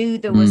that you knew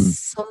there was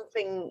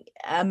something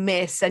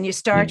amiss and you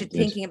started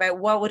thinking about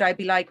what would I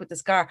be like with the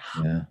scar.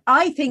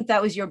 I think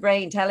that was your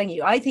brain telling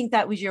you. I think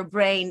that was your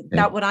brain,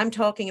 that what I'm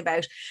talking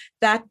about,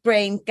 that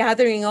brain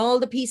gathering all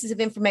the pieces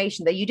of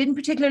information that you didn't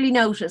particularly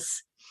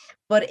notice,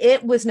 but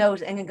it was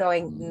noting and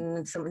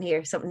going, something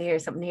here, something here,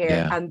 something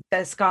here. And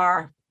the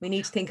scar, we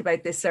need to think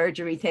about this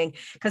surgery thing,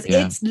 because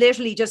it's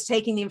literally just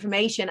taking the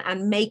information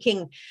and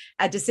making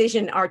a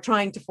decision or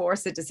trying to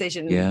force a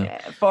decision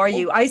for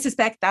you. I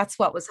suspect that's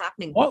what was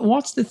happening.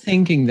 What's the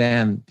thinking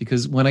then?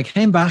 Because when I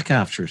came back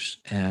after it,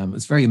 it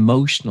was very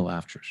emotional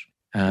after it.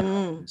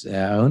 And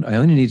I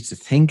only needed to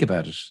think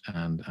about it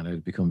and it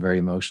would become very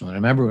emotional. And I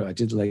remember I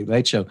did the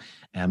Late Show.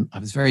 I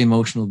was very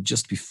emotional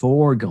just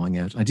before going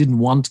out. I didn't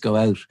want to go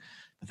out,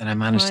 but then I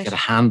managed to get a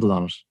handle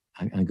on it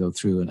and go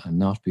through and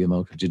not be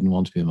emotional. I didn't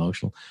want to be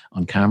emotional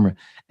on camera.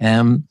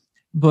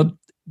 But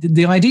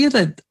the idea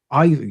that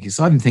because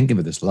I've been thinking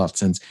about this a lot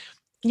since,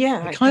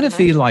 I kind of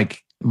feel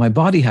like my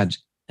body had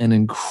an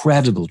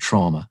incredible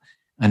trauma.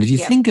 And if you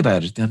think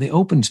about it, they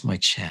opened my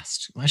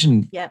chest.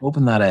 Imagine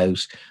open that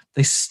out.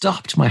 They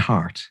stopped my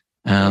heart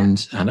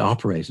and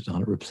operated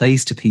on it,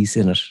 replaced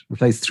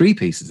 3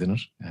 pieces in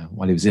it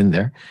while he was in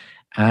there.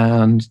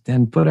 And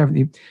then put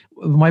everything.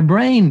 My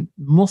brain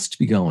must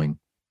be going,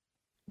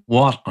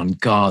 what on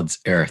God's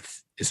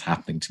earth is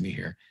happening to me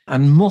here?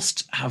 And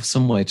must have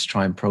some way to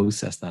try and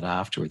process that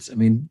afterwards. I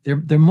mean,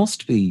 there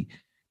must be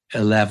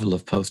a level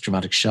of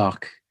post-traumatic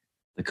shock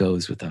that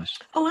goes with that.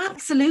 Oh,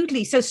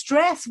 absolutely. So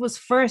stress was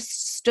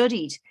first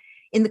studied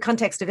in the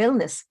context of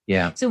illness.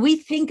 Yeah. So we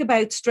think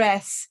about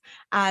stress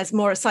as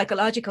more a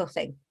psychological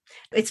thing.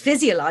 It's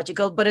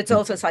physiological, but it's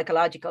also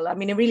psychological. I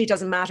mean, it really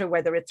doesn't matter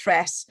whether a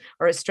threat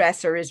or a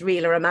stressor is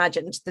real or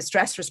imagined. The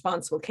stress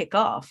response will kick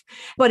off.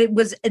 But it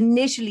was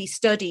initially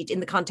studied in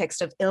the context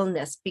of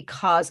illness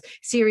because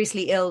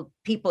seriously ill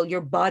people,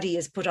 your body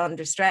is put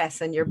under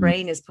stress and your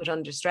brain is put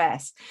under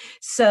stress.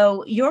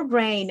 So your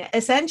brain,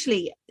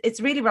 essentially,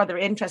 it's really rather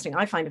interesting.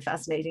 I find it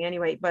fascinating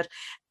anyway, but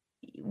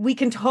we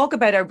can talk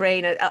about our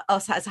brain,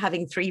 us as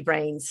having 3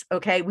 brains.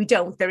 Okay, we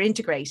don't, they're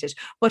integrated.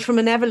 But from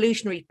an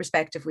evolutionary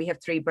perspective, we have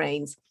 3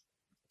 brains.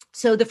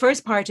 So the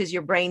first part is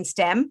your brain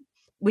stem,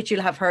 which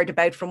you'll have heard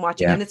about from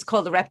watching, and it's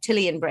called the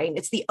reptilian brain.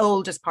 It's the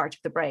oldest part of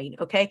the brain,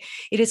 okay?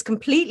 It is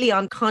completely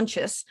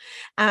unconscious,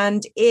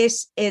 and it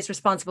is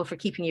responsible for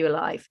keeping you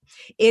alive.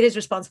 It is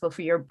responsible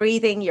for your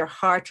breathing, your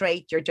heart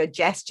rate, your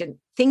digestion,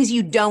 things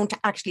you don't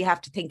actually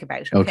have to think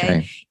about,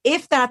 okay?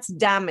 If that's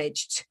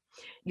damaged,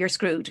 you're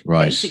screwed,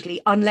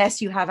 basically, unless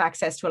you have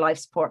access to a life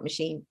support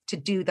machine to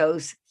do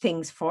those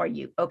things for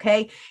you,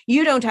 okay?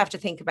 You don't have to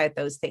think about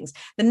those things.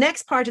 The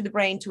next part of the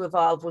brain to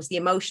evolve was the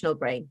emotional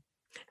brain.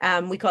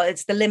 We call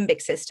it's the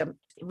limbic system.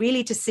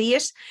 Really, to see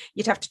it,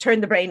 you'd have to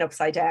turn the brain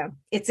upside down.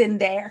 It's in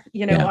there,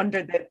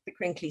 under the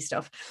crinkly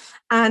stuff.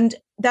 And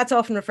that's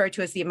often referred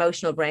to as the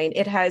emotional brain.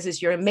 It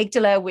houses your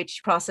amygdala,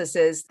 which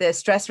processes the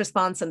stress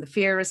response and the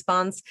fear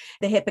response,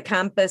 the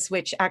hippocampus,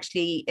 which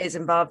actually is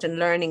involved in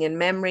learning and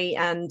memory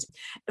and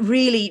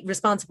really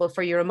responsible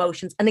for your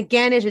emotions. And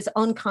again, it is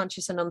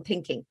unconscious and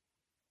unthinking.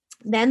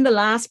 Then the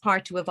last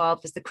part to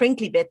evolve is the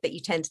crinkly bit that you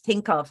tend to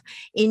think of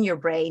in your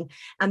brain.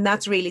 And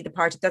that's really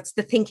that's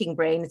the thinking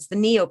brain. It's the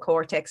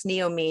neocortex,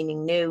 neo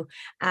meaning new.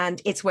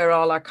 And it's where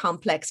all our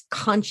complex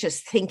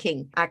conscious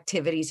thinking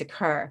activities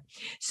occur.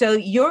 So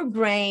your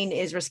brain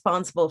is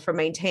responsible for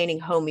maintaining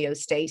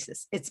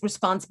homeostasis. It's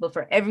responsible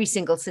for every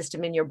single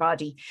system in your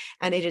body.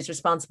 And it is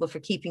responsible for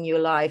keeping you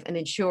alive and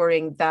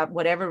ensuring that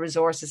whatever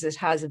resources it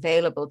has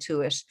available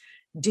to it,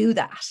 do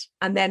that,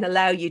 and then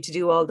allow you to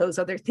do all those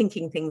other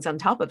thinking things on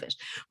top of it.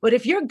 But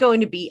if you're going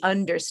to be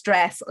under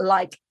stress,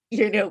 like,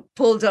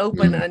 pulled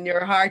open and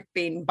your heart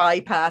being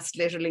bypassed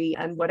literally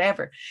and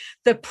whatever,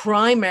 the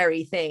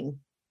primary thing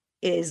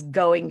is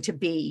going to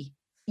be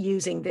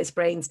using this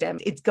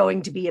brainstem. It's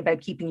going to be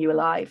about keeping you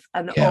alive,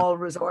 and all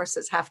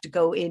resources have to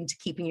go into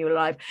keeping you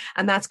alive.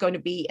 And that's going to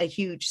be a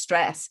huge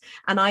stress.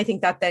 And I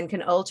think that then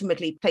can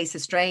ultimately place a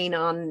strain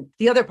on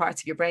the other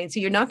parts of your brain. So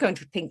you're not going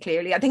to think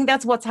clearly. I think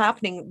that's what's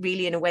happening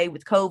really in a way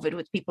with COVID,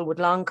 with people with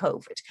long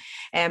COVID.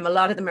 A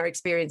lot of them are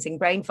experiencing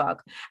brain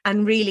fog.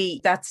 And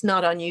really, that's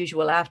not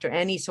unusual after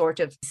any sort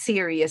of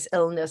serious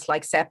illness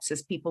like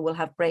sepsis. People will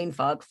have brain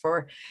fog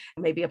for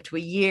maybe up to a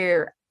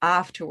year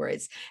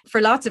afterwards.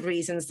 For lots of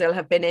reasons, there'll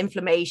have been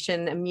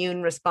inflammation,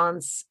 immune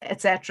response,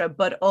 etc.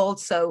 But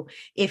also,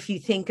 if you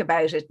think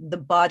about it, the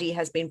body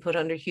has been put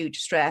under huge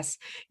stress.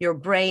 Your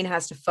brain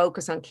has to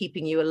focus on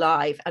keeping you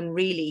alive, and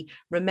really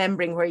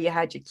remembering where you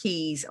had your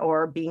keys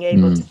or being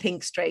able to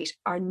think straight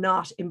are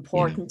not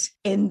important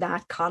in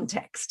that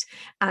context.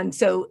 And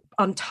so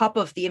on top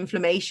of the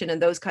inflammation and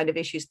those kind of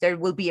issues, there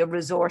will be a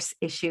resource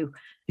issue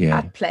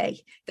at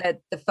play,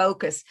 that the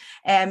focus.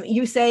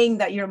 You saying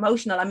that you're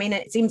emotional, I mean,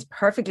 it seems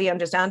perfectly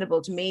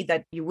understandable to me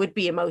that you would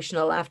be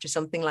emotional after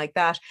something like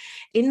that.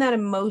 In that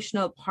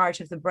emotional part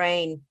of the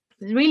brain,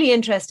 the really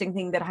interesting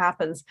thing that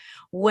happens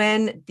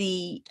when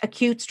the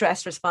acute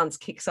stress response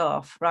kicks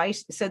off, right?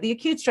 So the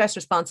acute stress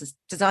response is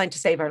designed to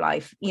save our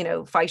life,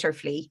 fight or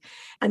flee.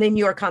 And in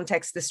your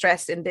context, the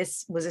stress in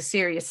this was a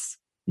serious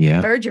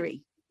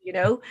surgery,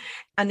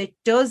 and it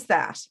does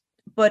that.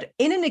 But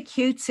in an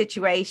acute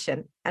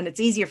situation, and it's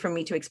easier for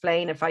me to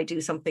explain if I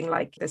do something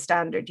like the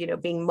standard,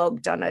 being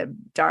mugged on a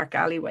dark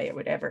alleyway or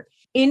whatever.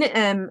 In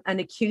an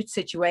acute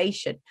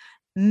situation,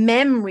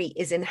 memory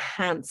is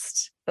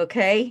enhanced,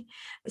 okay?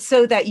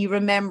 So that you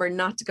remember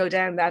not to go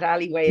down that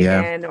alleyway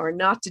again, or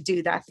not to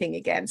do that thing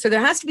again. So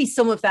there has to be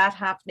some of that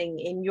happening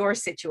in your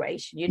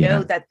situation,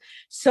 that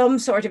some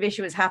sort of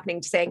issue is happening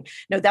to saying,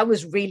 no, that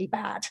was really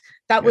bad.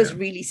 That was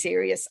really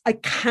serious. I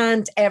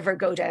can't ever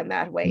go down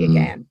that way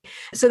again.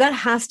 So that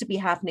has to be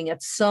happening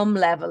at some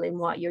level in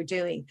what you're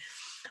doing.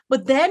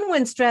 But then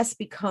when stress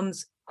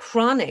becomes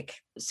chronic,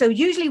 so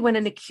usually when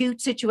an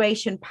acute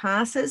situation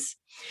passes,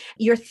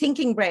 your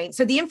thinking brain,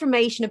 so the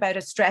information about a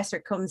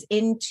stressor comes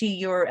into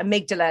your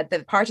amygdala,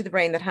 the part of the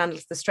brain that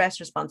handles the stress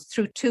response,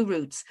 through two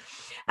routes.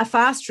 A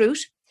fast route,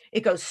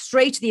 it goes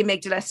straight to the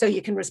amygdala so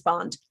you can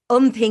respond.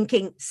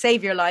 Unthinking,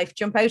 save your life,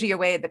 jump out of your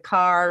way of the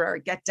car or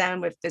get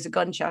down if there's a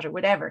gunshot or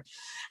whatever.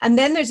 And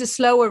then there's a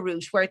slower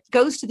route where it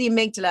goes to the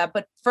amygdala,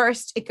 but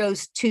first it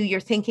goes to your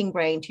thinking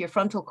brain, to your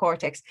frontal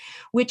cortex,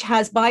 which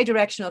has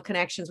bidirectional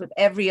connections with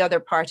every other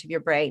part of your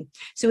brain.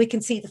 So we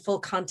can see the full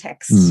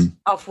context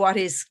of what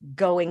is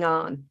going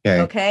on.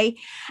 Okay.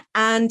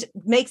 And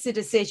makes a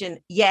decision.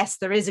 Yes,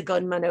 there is a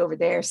gunman over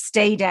there.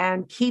 Stay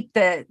down, keep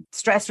the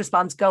stress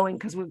response going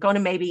because we're going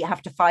to maybe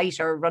have to fight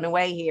or run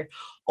away here.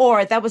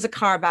 Or that was a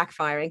car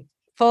backfiring,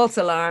 false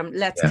alarm,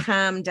 let's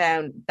calm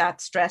down that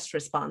stress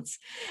response.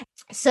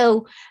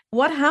 So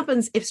what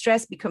happens if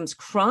stress becomes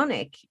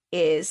chronic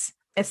is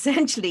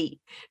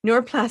essentially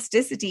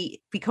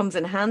neuroplasticity becomes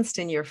enhanced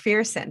in your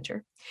fear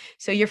center.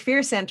 So your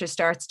fear center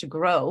starts to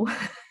grow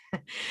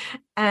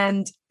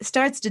and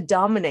starts to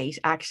dominate,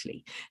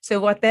 actually. So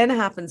what then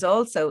happens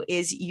also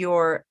is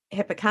your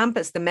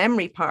hippocampus, the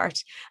memory part,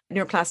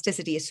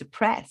 neuroplasticity is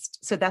suppressed.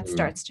 So that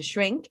starts to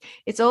shrink.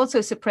 It's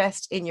also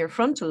suppressed in your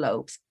frontal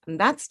lobes, and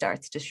that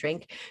starts to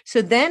shrink.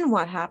 So then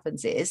what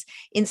happens is,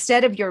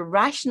 instead of your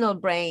rational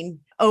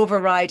brain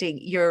overriding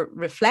your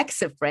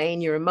reflexive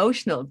brain, your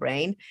emotional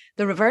brain,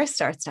 the reverse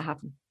starts to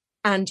happen.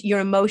 And your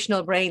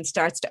emotional brain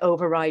starts to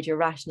override your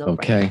rational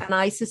brain. And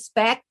I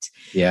suspect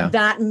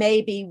that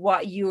maybe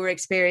what you were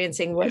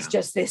experiencing was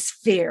just this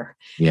fear,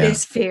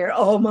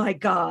 oh my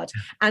God.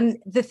 And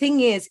the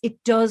thing is,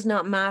 it does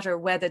not matter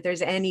whether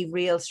there's any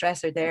real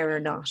stressor there or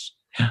not.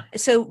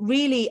 So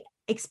really,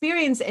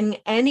 experiencing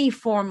any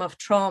form of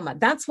trauma,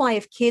 that's why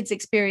if kids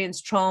experience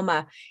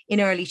trauma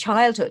in early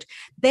childhood,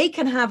 they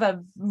can have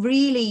a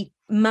really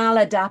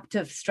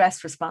maladaptive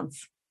stress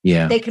response.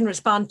 They can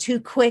respond too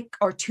quick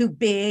or too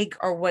big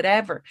or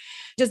whatever.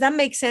 Does that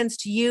make sense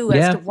to you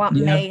as to what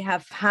may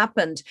have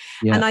happened?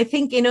 And I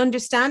think in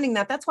understanding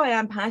that, that's why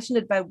I'm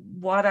passionate about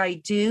what I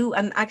do.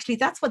 And actually,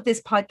 that's what this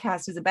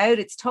podcast is about.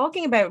 It's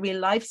talking about real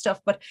life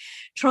stuff, but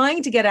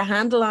trying to get a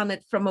handle on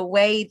it from a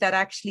way that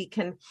actually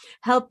can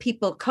help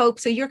people cope.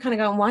 So you're kind of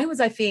going, why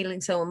was I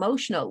feeling so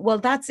emotional? Well,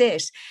 that's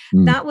it.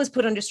 That was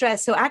put under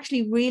stress. So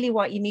actually, really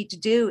what you need to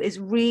do is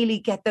really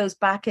get those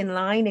back in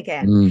line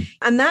again.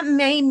 And that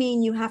may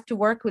mean you have to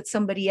work with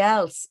somebody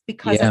else,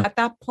 because at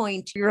that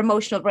point, your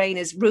emotional brain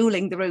is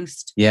ruling the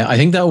roost. Yeah, I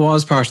think that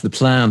was part of the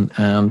plan.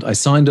 And I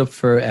signed up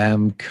for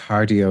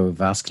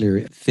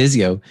cardiovascular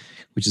physio,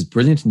 which is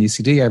brilliant in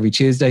UCD every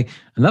Tuesday.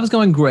 And that was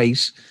going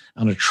great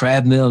on a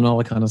treadmill and all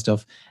that kind of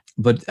stuff.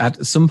 But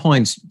at some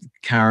point,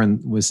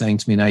 Karen was saying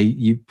to me, now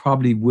you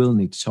probably will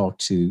need to talk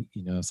to,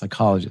 a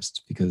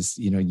psychologist, because,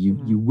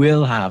 you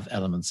will have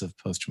elements of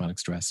post-traumatic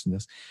stress from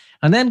this.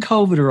 And then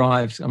COVID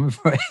arrived, I'm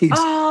afraid.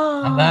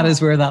 Oh. And that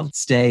is where that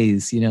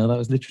stays. That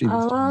was literally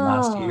this time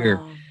last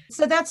year.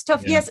 So that's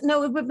tough. Yeah. Yes.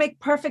 No, it would make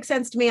perfect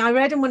sense to me. I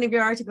read in one of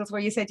your articles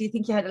where you said, do you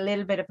think you had a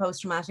little bit of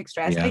post-traumatic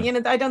stress? Yeah.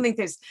 I don't think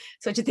there's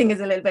such a thing as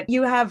a little bit.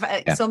 You have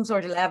some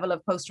sort of level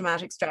of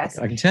post-traumatic stress.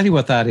 I can tell you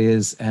what that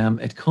is.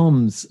 It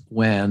comes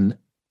when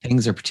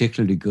things are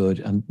particularly good,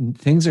 and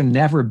things are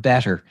never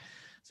better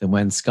than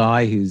when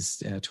Sky,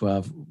 who's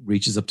 12,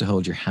 reaches up to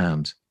hold your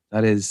hand.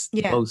 That is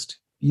the most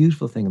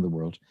beautiful thing in the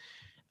world.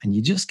 And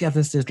you just get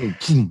this little,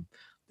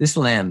 this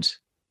will end.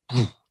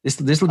 This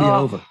will be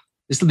over.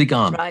 This will be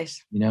gone. Right.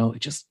 It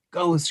just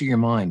goes through your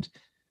mind,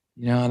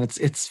 and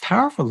it's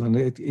powerful, and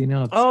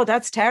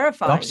that's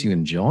terrifying. It stops you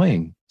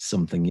enjoying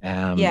something.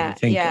 I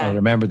think I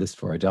remember this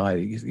before I die.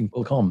 It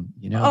will come,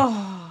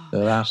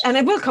 and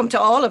it will come to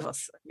all of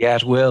us. Yeah,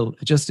 it will.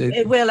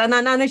 It will. And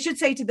I should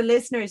say to the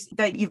listeners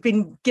that you've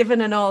been given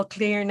an all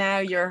clear now.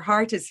 Your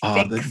heart is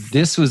fixed.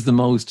 This was the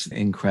most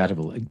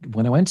incredible.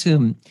 When I went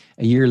to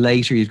a year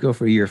later, you'd go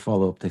for a year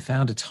follow-up, they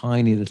found a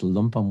tiny little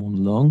lump on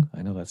one lung.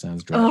 I know that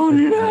sounds dreadful. Oh,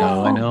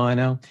 no. I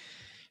know.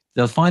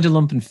 They'll find a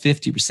lump in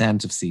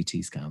 50% of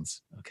CT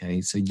scans.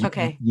 Okay. So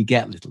you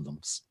get little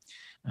lumps.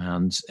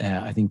 And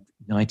I think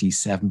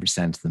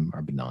 97% of them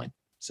are benign.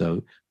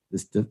 So the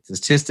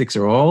statistics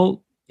are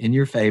all in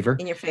your favor.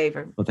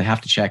 But they have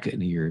to check it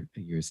in a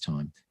year's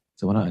time.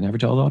 So I never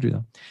told Audrey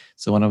that.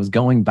 So when I was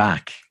going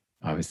back,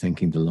 I was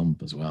thinking the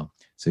lump as well.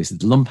 So he said,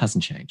 the lump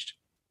hasn't changed.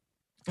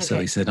 Okay. So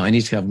he said, I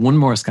need to have one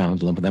more scan of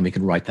the lump, and then we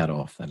can write that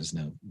off. That is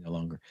no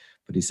longer.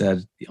 But he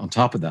said, on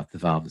top of that, the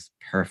valve is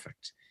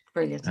perfect.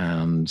 Brilliant.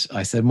 And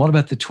I said, what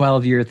about the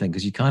 12-year thing?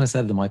 Because you kind of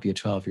said there might be a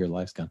 12-year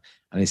lifespan.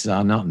 And he said,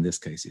 I'm not in this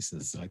case. He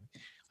says,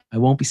 I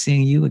won't be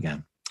seeing you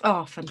again.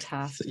 Oh,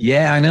 fantastic. So,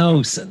 I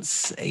know.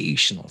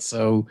 Sensational.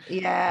 So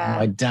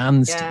I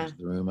danced into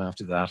the room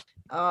after that.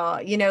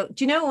 Do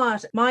you know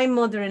what? My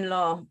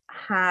mother-in-law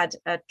had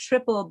a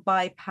triple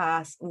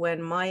bypass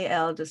when my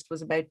eldest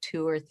was about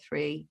 2 or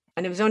 3.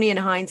 And it was only in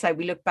hindsight,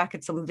 we looked back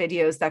at some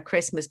videos that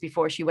Christmas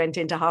before she went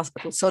into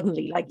hospital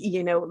suddenly,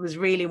 it was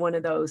really one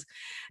of those.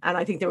 And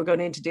I think they were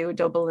going in to do a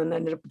double and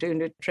ended up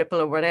doing a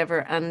triple or whatever.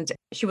 And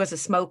she was a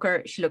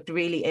smoker. She looked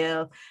really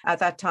ill. At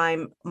that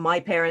time, my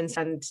parents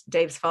and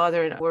Dave's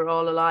father were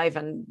all alive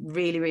and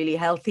really, really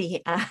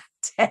healthy.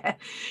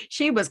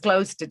 She was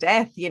close to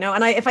death,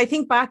 and if I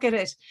think back at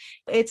it,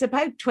 it's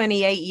about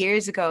 28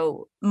 years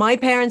ago. My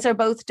parents are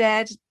both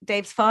dead.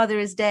 Dave's father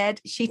is dead.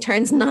 She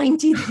turns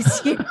 90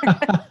 this year.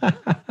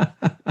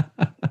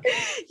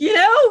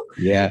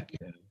 Yeah.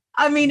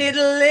 I mean, it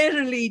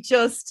literally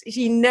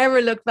she never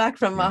looked back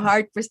from a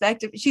heart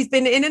perspective. She's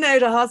been in and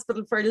out of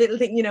hospital for a little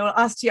thing,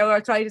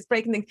 osteoarthritis,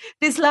 breaking things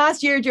this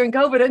last year during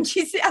COVID, and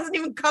she hasn't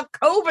even got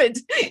COVID.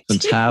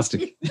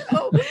 Fantastic.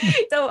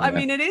 I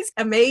mean, it is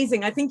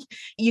amazing. I think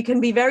you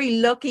can be very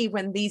lucky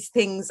when these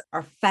things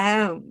are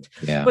found.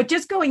 Yeah. But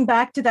just going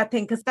back to that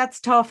thing, because that's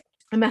tough.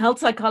 I'm a health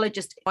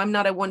psychologist. I'm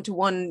not a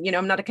one-to-one,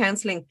 I'm not a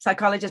counseling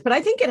psychologist, but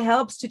I think it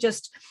helps to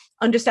just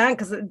understand,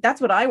 because that's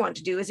what I want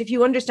to do, is if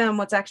you understand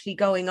what's actually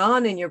going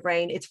on in your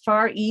brain, it's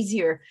far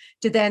easier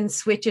to then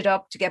switch it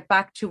up to get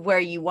back to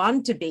where you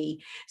want to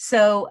be.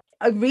 So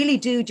I really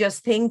do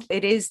just think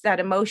it is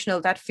that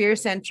emotional, that fear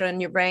center in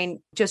your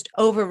brain just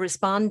over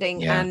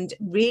responding. And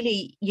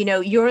really,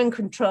 you're in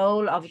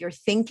control of your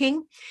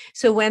thinking.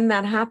 So when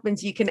that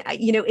happens, you can,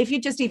 if you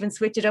just even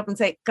switch it up and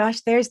say, gosh,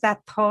 there's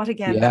that thought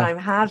again that I'm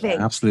having.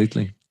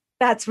 Absolutely.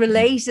 That's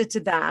related to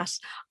that.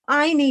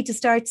 I need to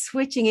start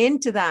switching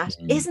into that.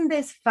 Isn't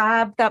this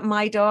fab that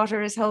my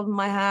daughter is holding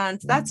my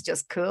hand? That's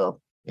just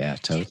cool. Yeah,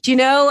 totally.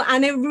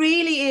 And it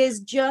really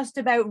is just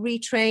about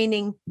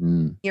retraining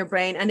your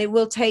brain, and it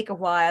will take a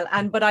while.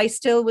 But I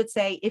still would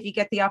say, if you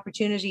get the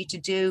opportunity to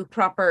do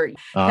proper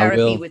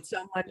therapy with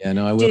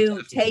someone,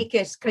 do take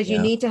it, because you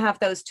need to have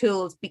those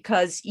tools,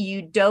 because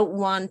you don't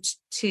want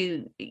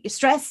to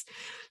stress.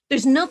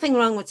 There's nothing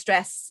wrong with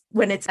stress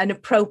when it's an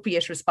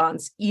appropriate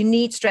response. You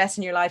need stress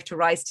in your life to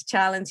rise to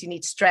challenge. You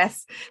need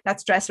that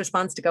stress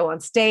response to go on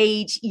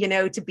stage,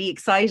 to be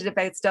excited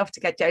about stuff, to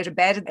get out of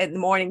bed in the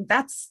morning.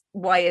 That's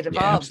why it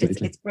evolved.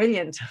 It's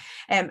brilliant.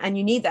 And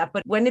you need that.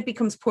 But when it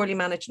becomes poorly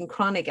managed and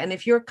chronic, and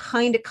if you're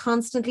kind of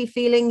constantly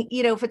feeling,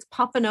 if it's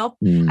popping up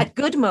at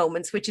good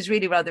moments, which is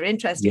really rather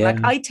interesting.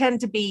 Like I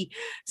tend to be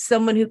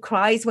someone who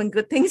cries when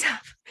good things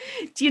happen.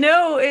 Do you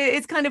know,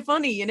 it's kind of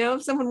funny, you know,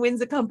 if someone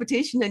wins a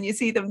competition and you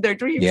see them, their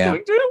dreams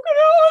going through,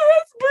 oh,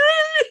 that's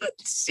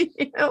brilliant,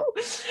 you know.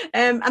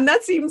 And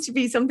that seems to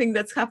be something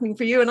that's happening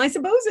for you. And I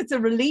suppose it's a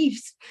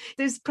relief.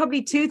 There's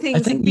probably two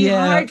things. It'd be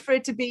hard for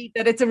it to be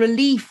that it's a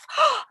relief.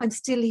 I'm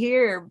still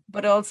here,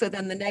 but also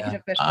then the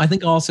negative bit. I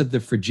think also the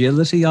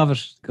fragility of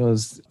it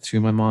goes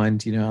through my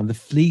mind, you know, and the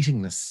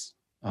fleetingness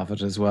of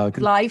it as well.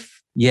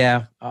 Life.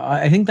 Yeah,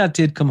 I think that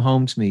did come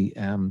home to me.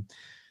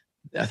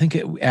 I think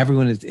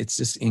everyone, it's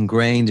just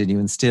ingrained in you,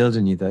 instilled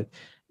in you that,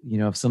 you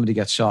know, if somebody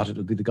gets shot,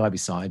 it'll be the guy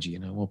beside you, you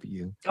know, it won't be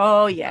you.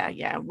 Oh,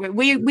 yeah.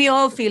 We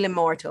all feel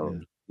immortal.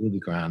 Yeah. It'll be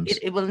grand.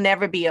 It will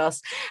never be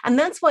us. And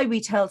that's why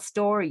we tell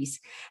stories,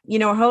 you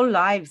know, our whole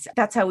lives.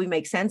 That's how we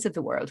make sense of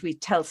the world. We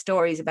tell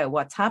stories about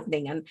what's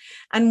happening.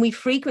 And we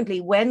frequently,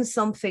 when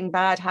something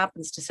bad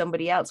happens to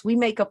somebody else, we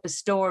make up a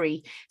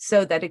story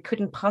so that it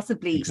couldn't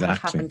possibly have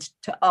happened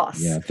to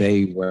us. Yeah,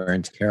 they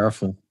weren't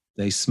careful.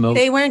 They smoked.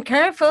 They weren't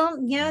careful.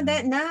 Yeah,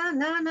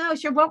 no.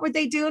 Sure, what were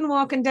they doing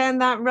walking down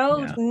that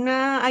road? Yeah.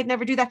 No, I'd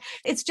never do that.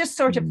 It's just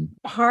sort of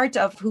part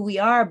of who we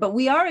are, but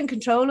we are in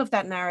control of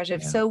that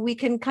narrative. Yeah. So we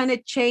can kind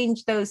of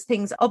change those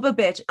things up a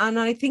bit. And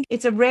I think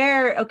it's a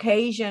rare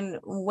occasion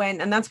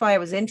and that's why I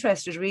was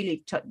interested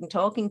really in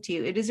talking to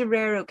you. It is a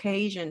rare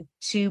occasion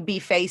to be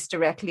faced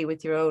directly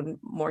with your own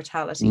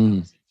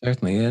mortality.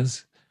 Certainly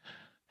is.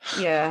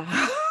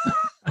 Yeah.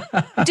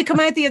 To come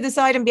out the other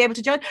side and be able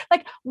to judge.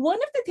 Like, one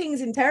of the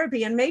things in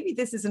therapy, and maybe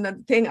this is another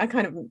thing, I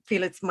kind of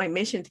feel it's my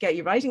mission to get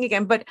you writing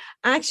again, but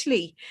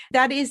actually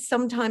that is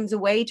sometimes a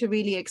way to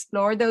really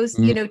explore those,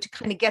 you know, to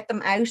kind of get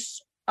them out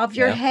of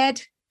your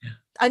head.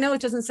 I know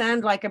it doesn't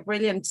sound like a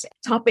brilliant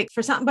topic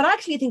for song, but I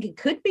actually think it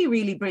could be a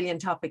really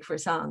brilliant topic for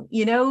song.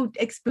 You know,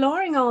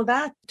 exploring all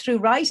that through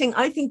writing,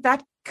 I think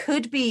that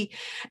could be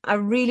a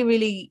really,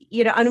 really,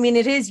 you know, and I mean,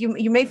 it is,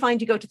 you may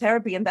find you go to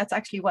therapy and that's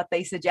actually what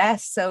they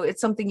suggest. So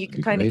it's something you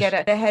can kind of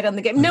get ahead on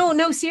the game.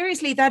 No,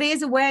 seriously, that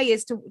is a way,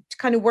 is to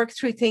kind of work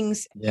through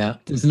things. Yeah.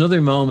 There's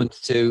another moment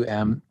too.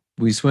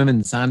 We swim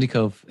in Sandy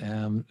Cove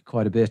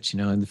quite a bit, you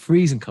know, in the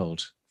freezing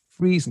cold.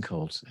 We've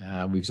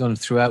done it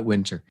throughout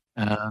winter.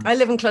 I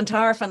live in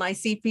Clontarf and I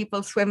see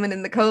people swimming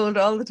in the cold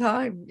all the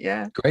time.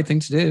 Yeah. Great thing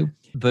to do.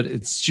 But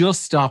it's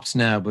just stopped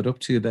now. But up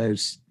to about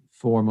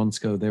 4 months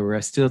ago, they were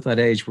still at that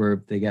age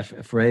where they get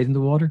afraid in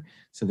the water.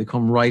 So they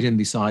come right in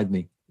beside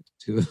me,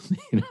 two of them,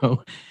 you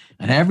know.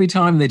 And every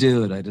time they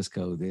do it, I just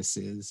go, this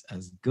is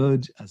as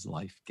good as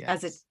life gets.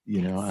 As it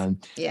you know,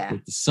 and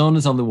the sun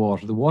is on the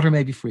water. The water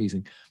may be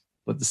freezing,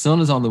 but the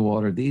sun is on the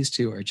water. These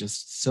two are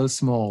just so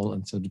small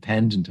and so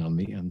dependent on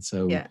me. And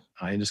so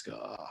I just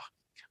go,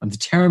 I'm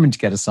determined to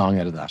get a song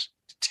out of that.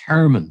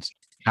 Determined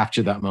to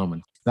capture that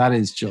moment. That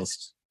is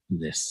just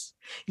this.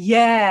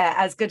 Yeah,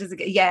 as good as it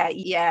gets.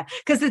 Yeah.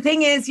 Because the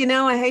thing is, you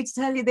know, I hate to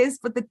tell you this,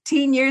 but the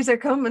teen years are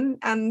coming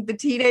and the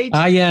teenage.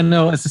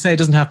 No, as I say, it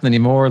doesn't happen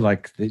anymore.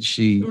 Like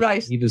he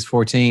was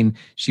 14.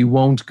 She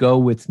won't go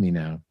with me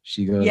now.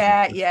 She goes.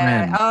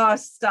 Yeah. Oh,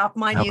 stop.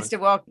 Mine used to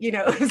walk, you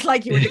know, it was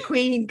like you were the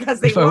queen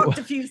because they walked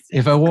a few.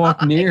 If I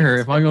walk near her,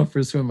 if I go for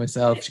a swim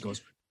myself, she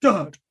goes,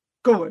 Dad,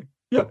 go away.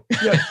 Yeah.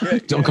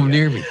 Don't come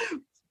near me.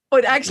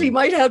 But actually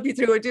might help you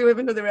through, or do have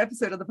another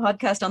episode of the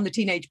podcast on the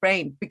teenage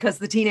brain, because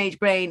the teenage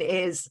brain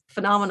is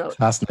phenomenal.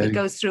 Fascinating. It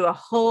goes through a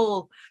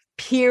whole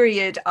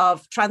period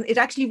of it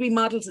actually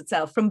remodels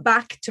itself from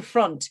back to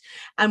front.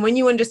 And when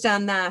you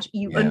understand that,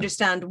 you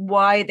understand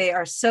why they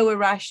are so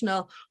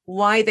irrational,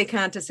 why they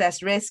can't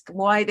assess risk,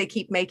 why they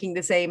keep making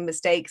the same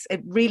mistakes.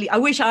 It really, I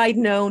wish I'd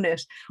known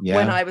it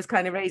when I was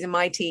kind of raising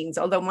my teens,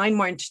 although mine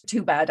weren't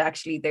too bad,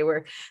 actually. They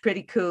were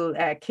pretty cool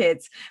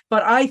kids.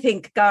 But I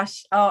think,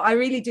 gosh, I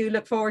really do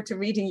look forward to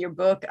reading your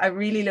book. I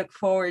really look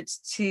forward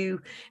to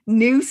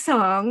new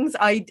songs.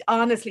 I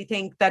honestly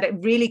think that it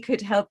really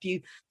could help you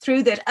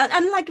through that.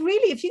 And like,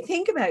 really, if you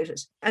think about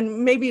it,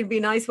 and maybe it'd be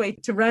a nice way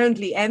to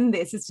roundly end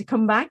this, is to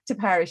come back to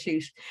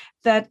Parachute,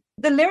 that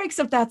the lyrics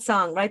of that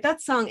song, right?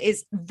 That song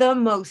is the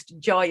most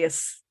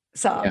joyous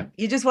song. Yeah.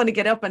 You just want to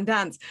get up and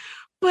dance.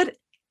 But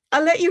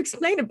I'll let you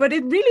explain it. But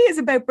it really is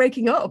about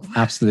breaking up.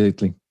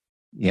 Absolutely.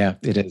 Yeah,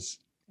 it is.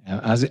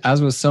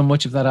 As was so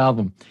much of that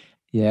album.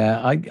 Yeah,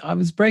 I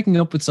was breaking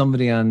up with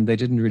somebody and they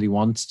didn't really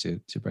want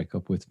to break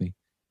up with me.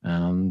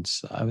 And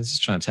I was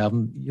just trying to tell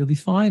them, you'll be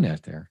fine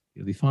out there.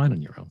 You'll be fine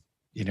on your own.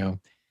 You know,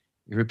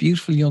 you're a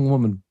beautiful young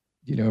woman,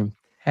 you know,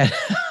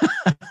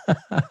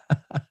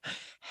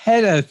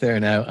 head out there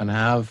now and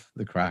have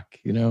the crack,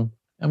 you know,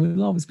 and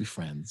we'll always be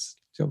friends.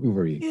 Don't be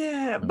worried.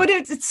 Yeah, you know? But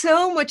it's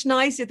so much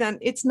nicer than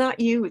it's not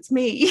you, it's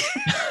me.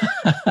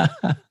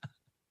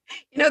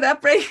 You know,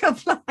 that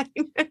breakup line.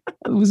 It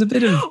was a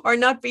bit of... Or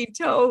not being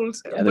told.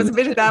 It was a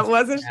bit of that,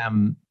 was it?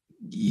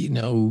 You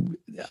know,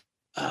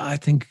 I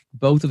think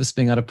both of us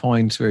being at a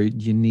point where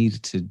you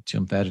needed to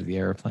jump out of the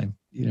airplane,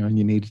 you know, and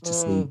you needed to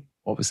see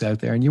what was out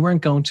there. And you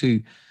weren't going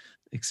to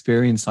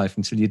experience life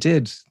until you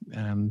did.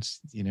 And,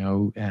 you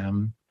know,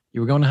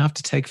 you were going to have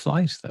to take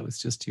flight. That was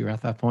just, you were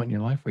at that point in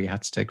your life where you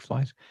had to take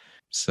flight.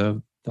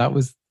 So that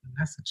was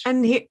message.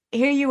 And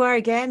here you are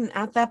again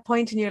at that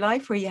point in your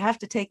life where you have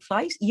to take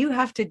flight. You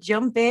have to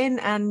jump in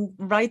and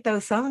write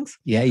those songs.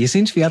 Yeah, you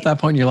seem to be at that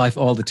point in your life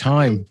all the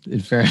time, in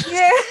fairness.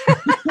 Yeah.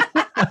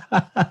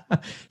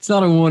 It's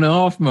not a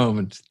one-off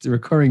moment. It's a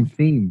recurring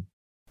theme.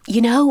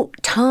 You know,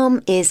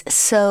 Tom is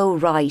so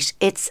right.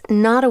 It's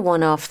not a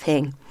one-off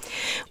thing.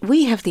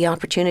 We have the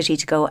opportunity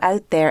to go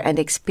out there and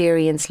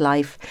experience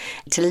life,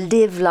 to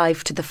live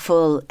life to the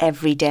full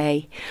every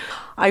day.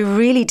 I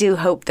really do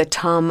hope that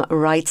Tom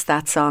writes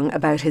that song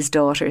about his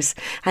daughters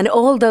and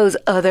all those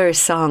other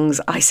songs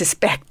I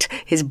suspect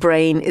his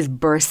brain is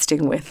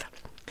bursting with.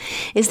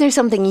 Is there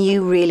something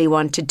you really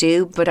want to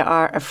do but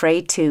are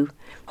afraid to?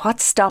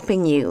 What's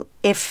stopping you?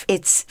 If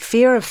it's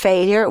fear of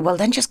failure, well,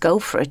 then just go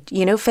for it.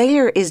 You know,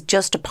 failure is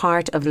just a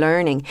part of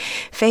learning.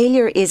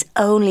 Failure is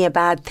only a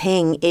bad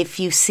thing if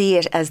you see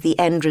it as the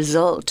end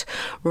result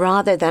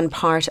rather than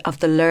part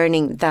of the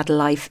learning that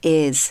life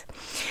is.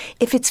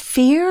 If it's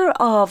fear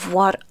of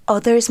what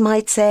others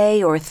might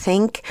say or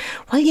think,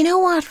 well, you know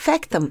what?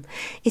 Feck them.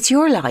 It's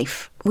your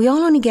life. We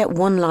all only get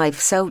one life,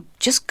 so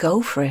just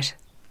go for it.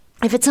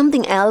 If it's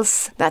something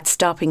else that's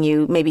stopping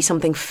you, maybe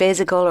something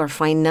physical or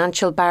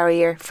financial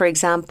barrier, for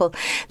example,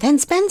 then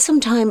spend some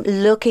time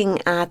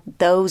looking at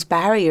those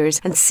barriers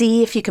and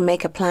see if you can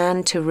make a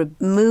plan to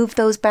remove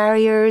those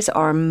barriers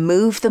or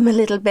move them a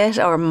little bit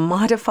or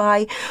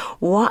modify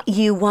what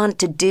you want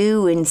to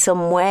do in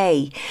some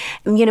way.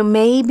 You know,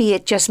 maybe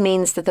it just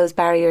means that those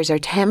barriers are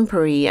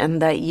temporary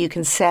and that you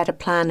can set a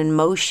plan in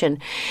motion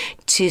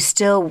to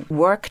still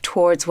work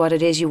towards what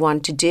it is you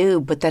want to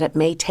do, but that it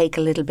may take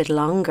a little bit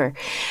longer.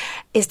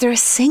 Is there a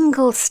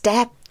single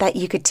step that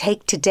you could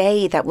take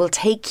today that will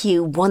take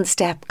you one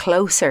step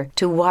closer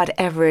to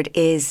whatever it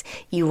is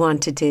you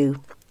want to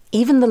do?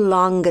 Even the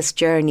longest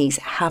journeys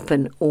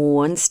happen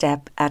one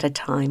step at a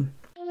time.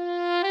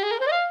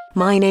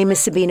 My name is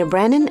Sabina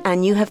Brennan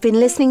and you have been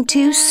listening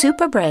to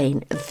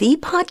Superbrain, the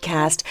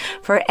podcast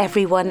for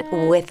everyone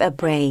with a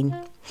brain.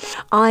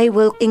 I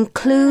will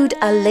include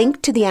a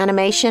link to the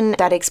animation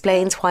that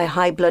explains why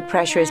high blood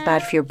pressure is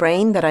bad for your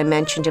brain that I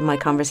mentioned in my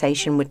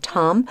conversation with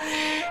Tom.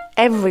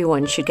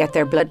 Everyone should get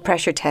their blood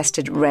pressure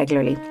tested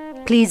regularly.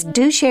 Please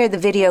do share the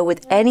video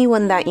with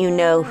anyone that you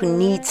know who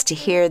needs to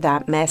hear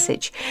that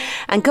message.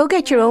 And go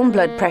get your own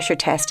blood pressure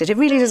tested. It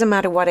really doesn't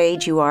matter what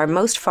age you are.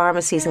 Most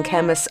pharmacies and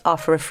chemists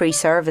offer a free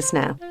service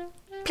now.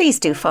 Please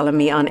do follow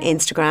me on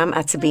Instagram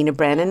at Sabina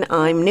Brennan.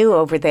 I'm new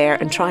over there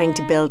and trying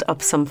to build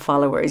up some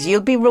followers.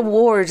 You'll be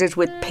rewarded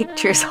with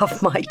pictures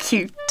of my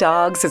cute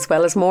dogs as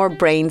well as more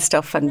brain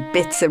stuff and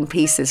bits and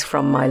pieces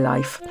from my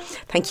life.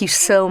 Thank you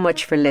so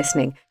much for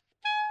listening.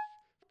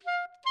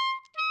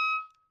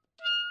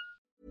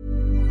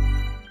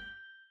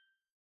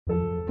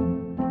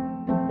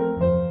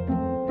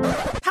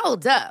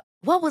 Hold up.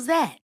 What was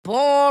that?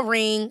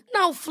 Boring.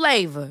 No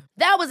flavor.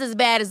 That was as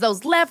bad as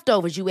those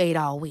leftovers you ate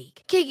all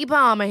week. Keke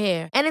Palmer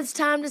here. And it's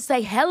time to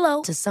say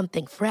hello to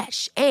something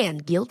fresh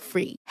and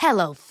guilt-free.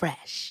 Hello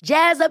Fresh.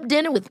 Jazz up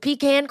dinner with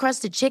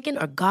pecan-crusted chicken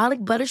or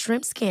garlic butter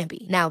shrimp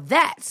scampi. Now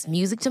that's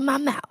music to my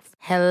mouth.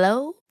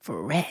 Hello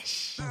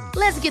Fresh.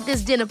 Let's get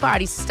this dinner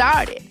party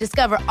started.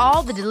 Discover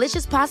all the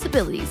delicious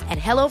possibilities at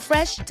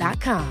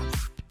HelloFresh.com.